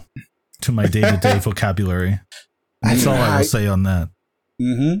communal to my day-to-day vocabulary. That's all I will say on that.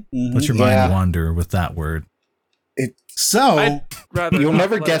 Let your mind wander with that word. You'll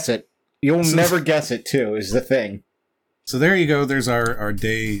never guess it. You'll never guess it, too, is the thing. So there you go. There's our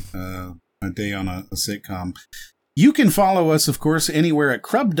day, a day on a sitcom. You can follow us, of course, anywhere at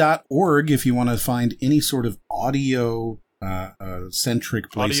crub.org if you want to find any sort of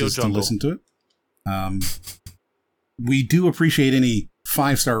audio-centric places to listen to it. We do appreciate any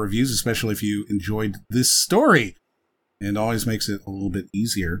 5-star reviews, especially if you enjoyed this story. And always makes it a little bit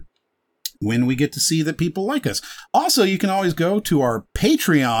easier when we get to see that people like us. Also, you can always go to our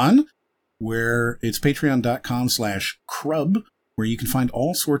Patreon, where it's patreon.com/crub, where you can find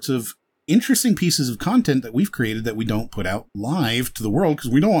all sorts of interesting pieces of content that we've created that we don't put out live to the world because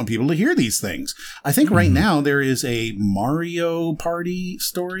we don't want people to hear these things. I think right now there is a Mario Party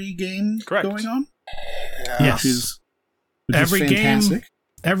story game going on. Yes. Which is every fantastic. Game,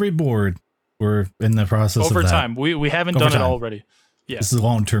 every board, we're in the process over of that. time. We haven't done it already. Yeah. This is a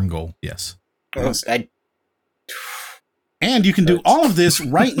long-term goal. Yes. And you can do all of this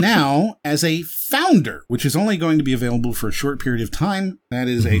right now as a founder, which is only going to be available for a short period of time. That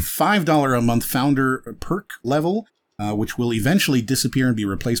is a $5 a month founder perk level, which will eventually disappear and be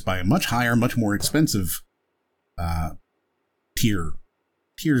replaced by a much higher, much more expensive tier.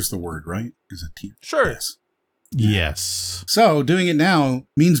 Tier's the word, right? Is it tier? Sure. Yes. So doing it now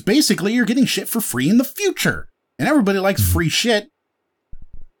means basically you're getting shit for free in the future. And everybody likes free shit.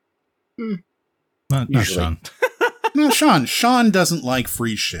 Not Sean. No, Sean doesn't like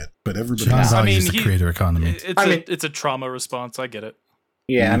free shit, but everybody Sean values the creator economy. It's a trauma response. I get it.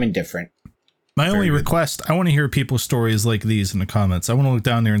 Yeah, I'm indifferent. My only request, I want to hear people's stories like these in the comments. I want to look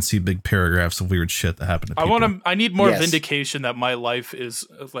down there and see big paragraphs of weird shit that happened to people. I need more vindication that my life is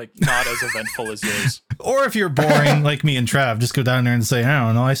like not as eventful as yours. Or if you're boring like me and Trav, just go down there and say, I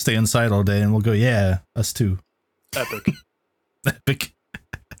don't know, I stay inside all day, and we'll go, yeah, us too. Epic. Epic.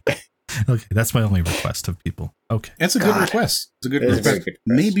 Okay, that's my only request of people. Okay. It's a good request. It's a good request.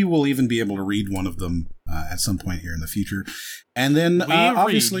 Maybe we'll even be able to read one of them at some point here in the future. And then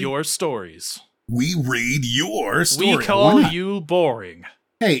obviously read your stories. We read your story. We call you boring.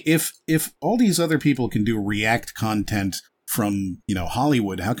 Hey, if all these other people can do React content from,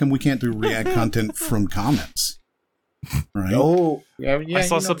 Hollywood, how come we can't do React content from comments? Right? Oh, yeah. I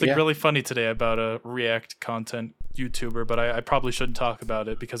saw something really funny today about a React content YouTuber, but I probably shouldn't talk about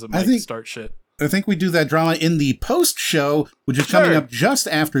it because it might start shit. I think we do that drama in the post show, which is coming up just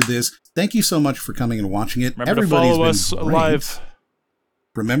after this. Thank you so much for coming and watching it. Remember to follow us live.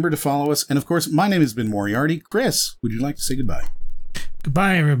 Remember to follow us. And of course, my name has been Moriarty. Chris, would you like to say goodbye?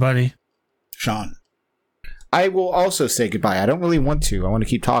 Goodbye, everybody. Sean. I will also say goodbye. I don't really want to. I want to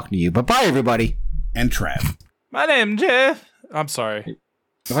keep talking to you. But bye, everybody. And Trav. My name's Jeff. I'm sorry.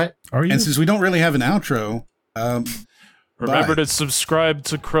 What? Are you? And since we don't really have an outro, remember to subscribe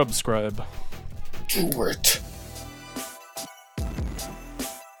to Crubscribe. Do it.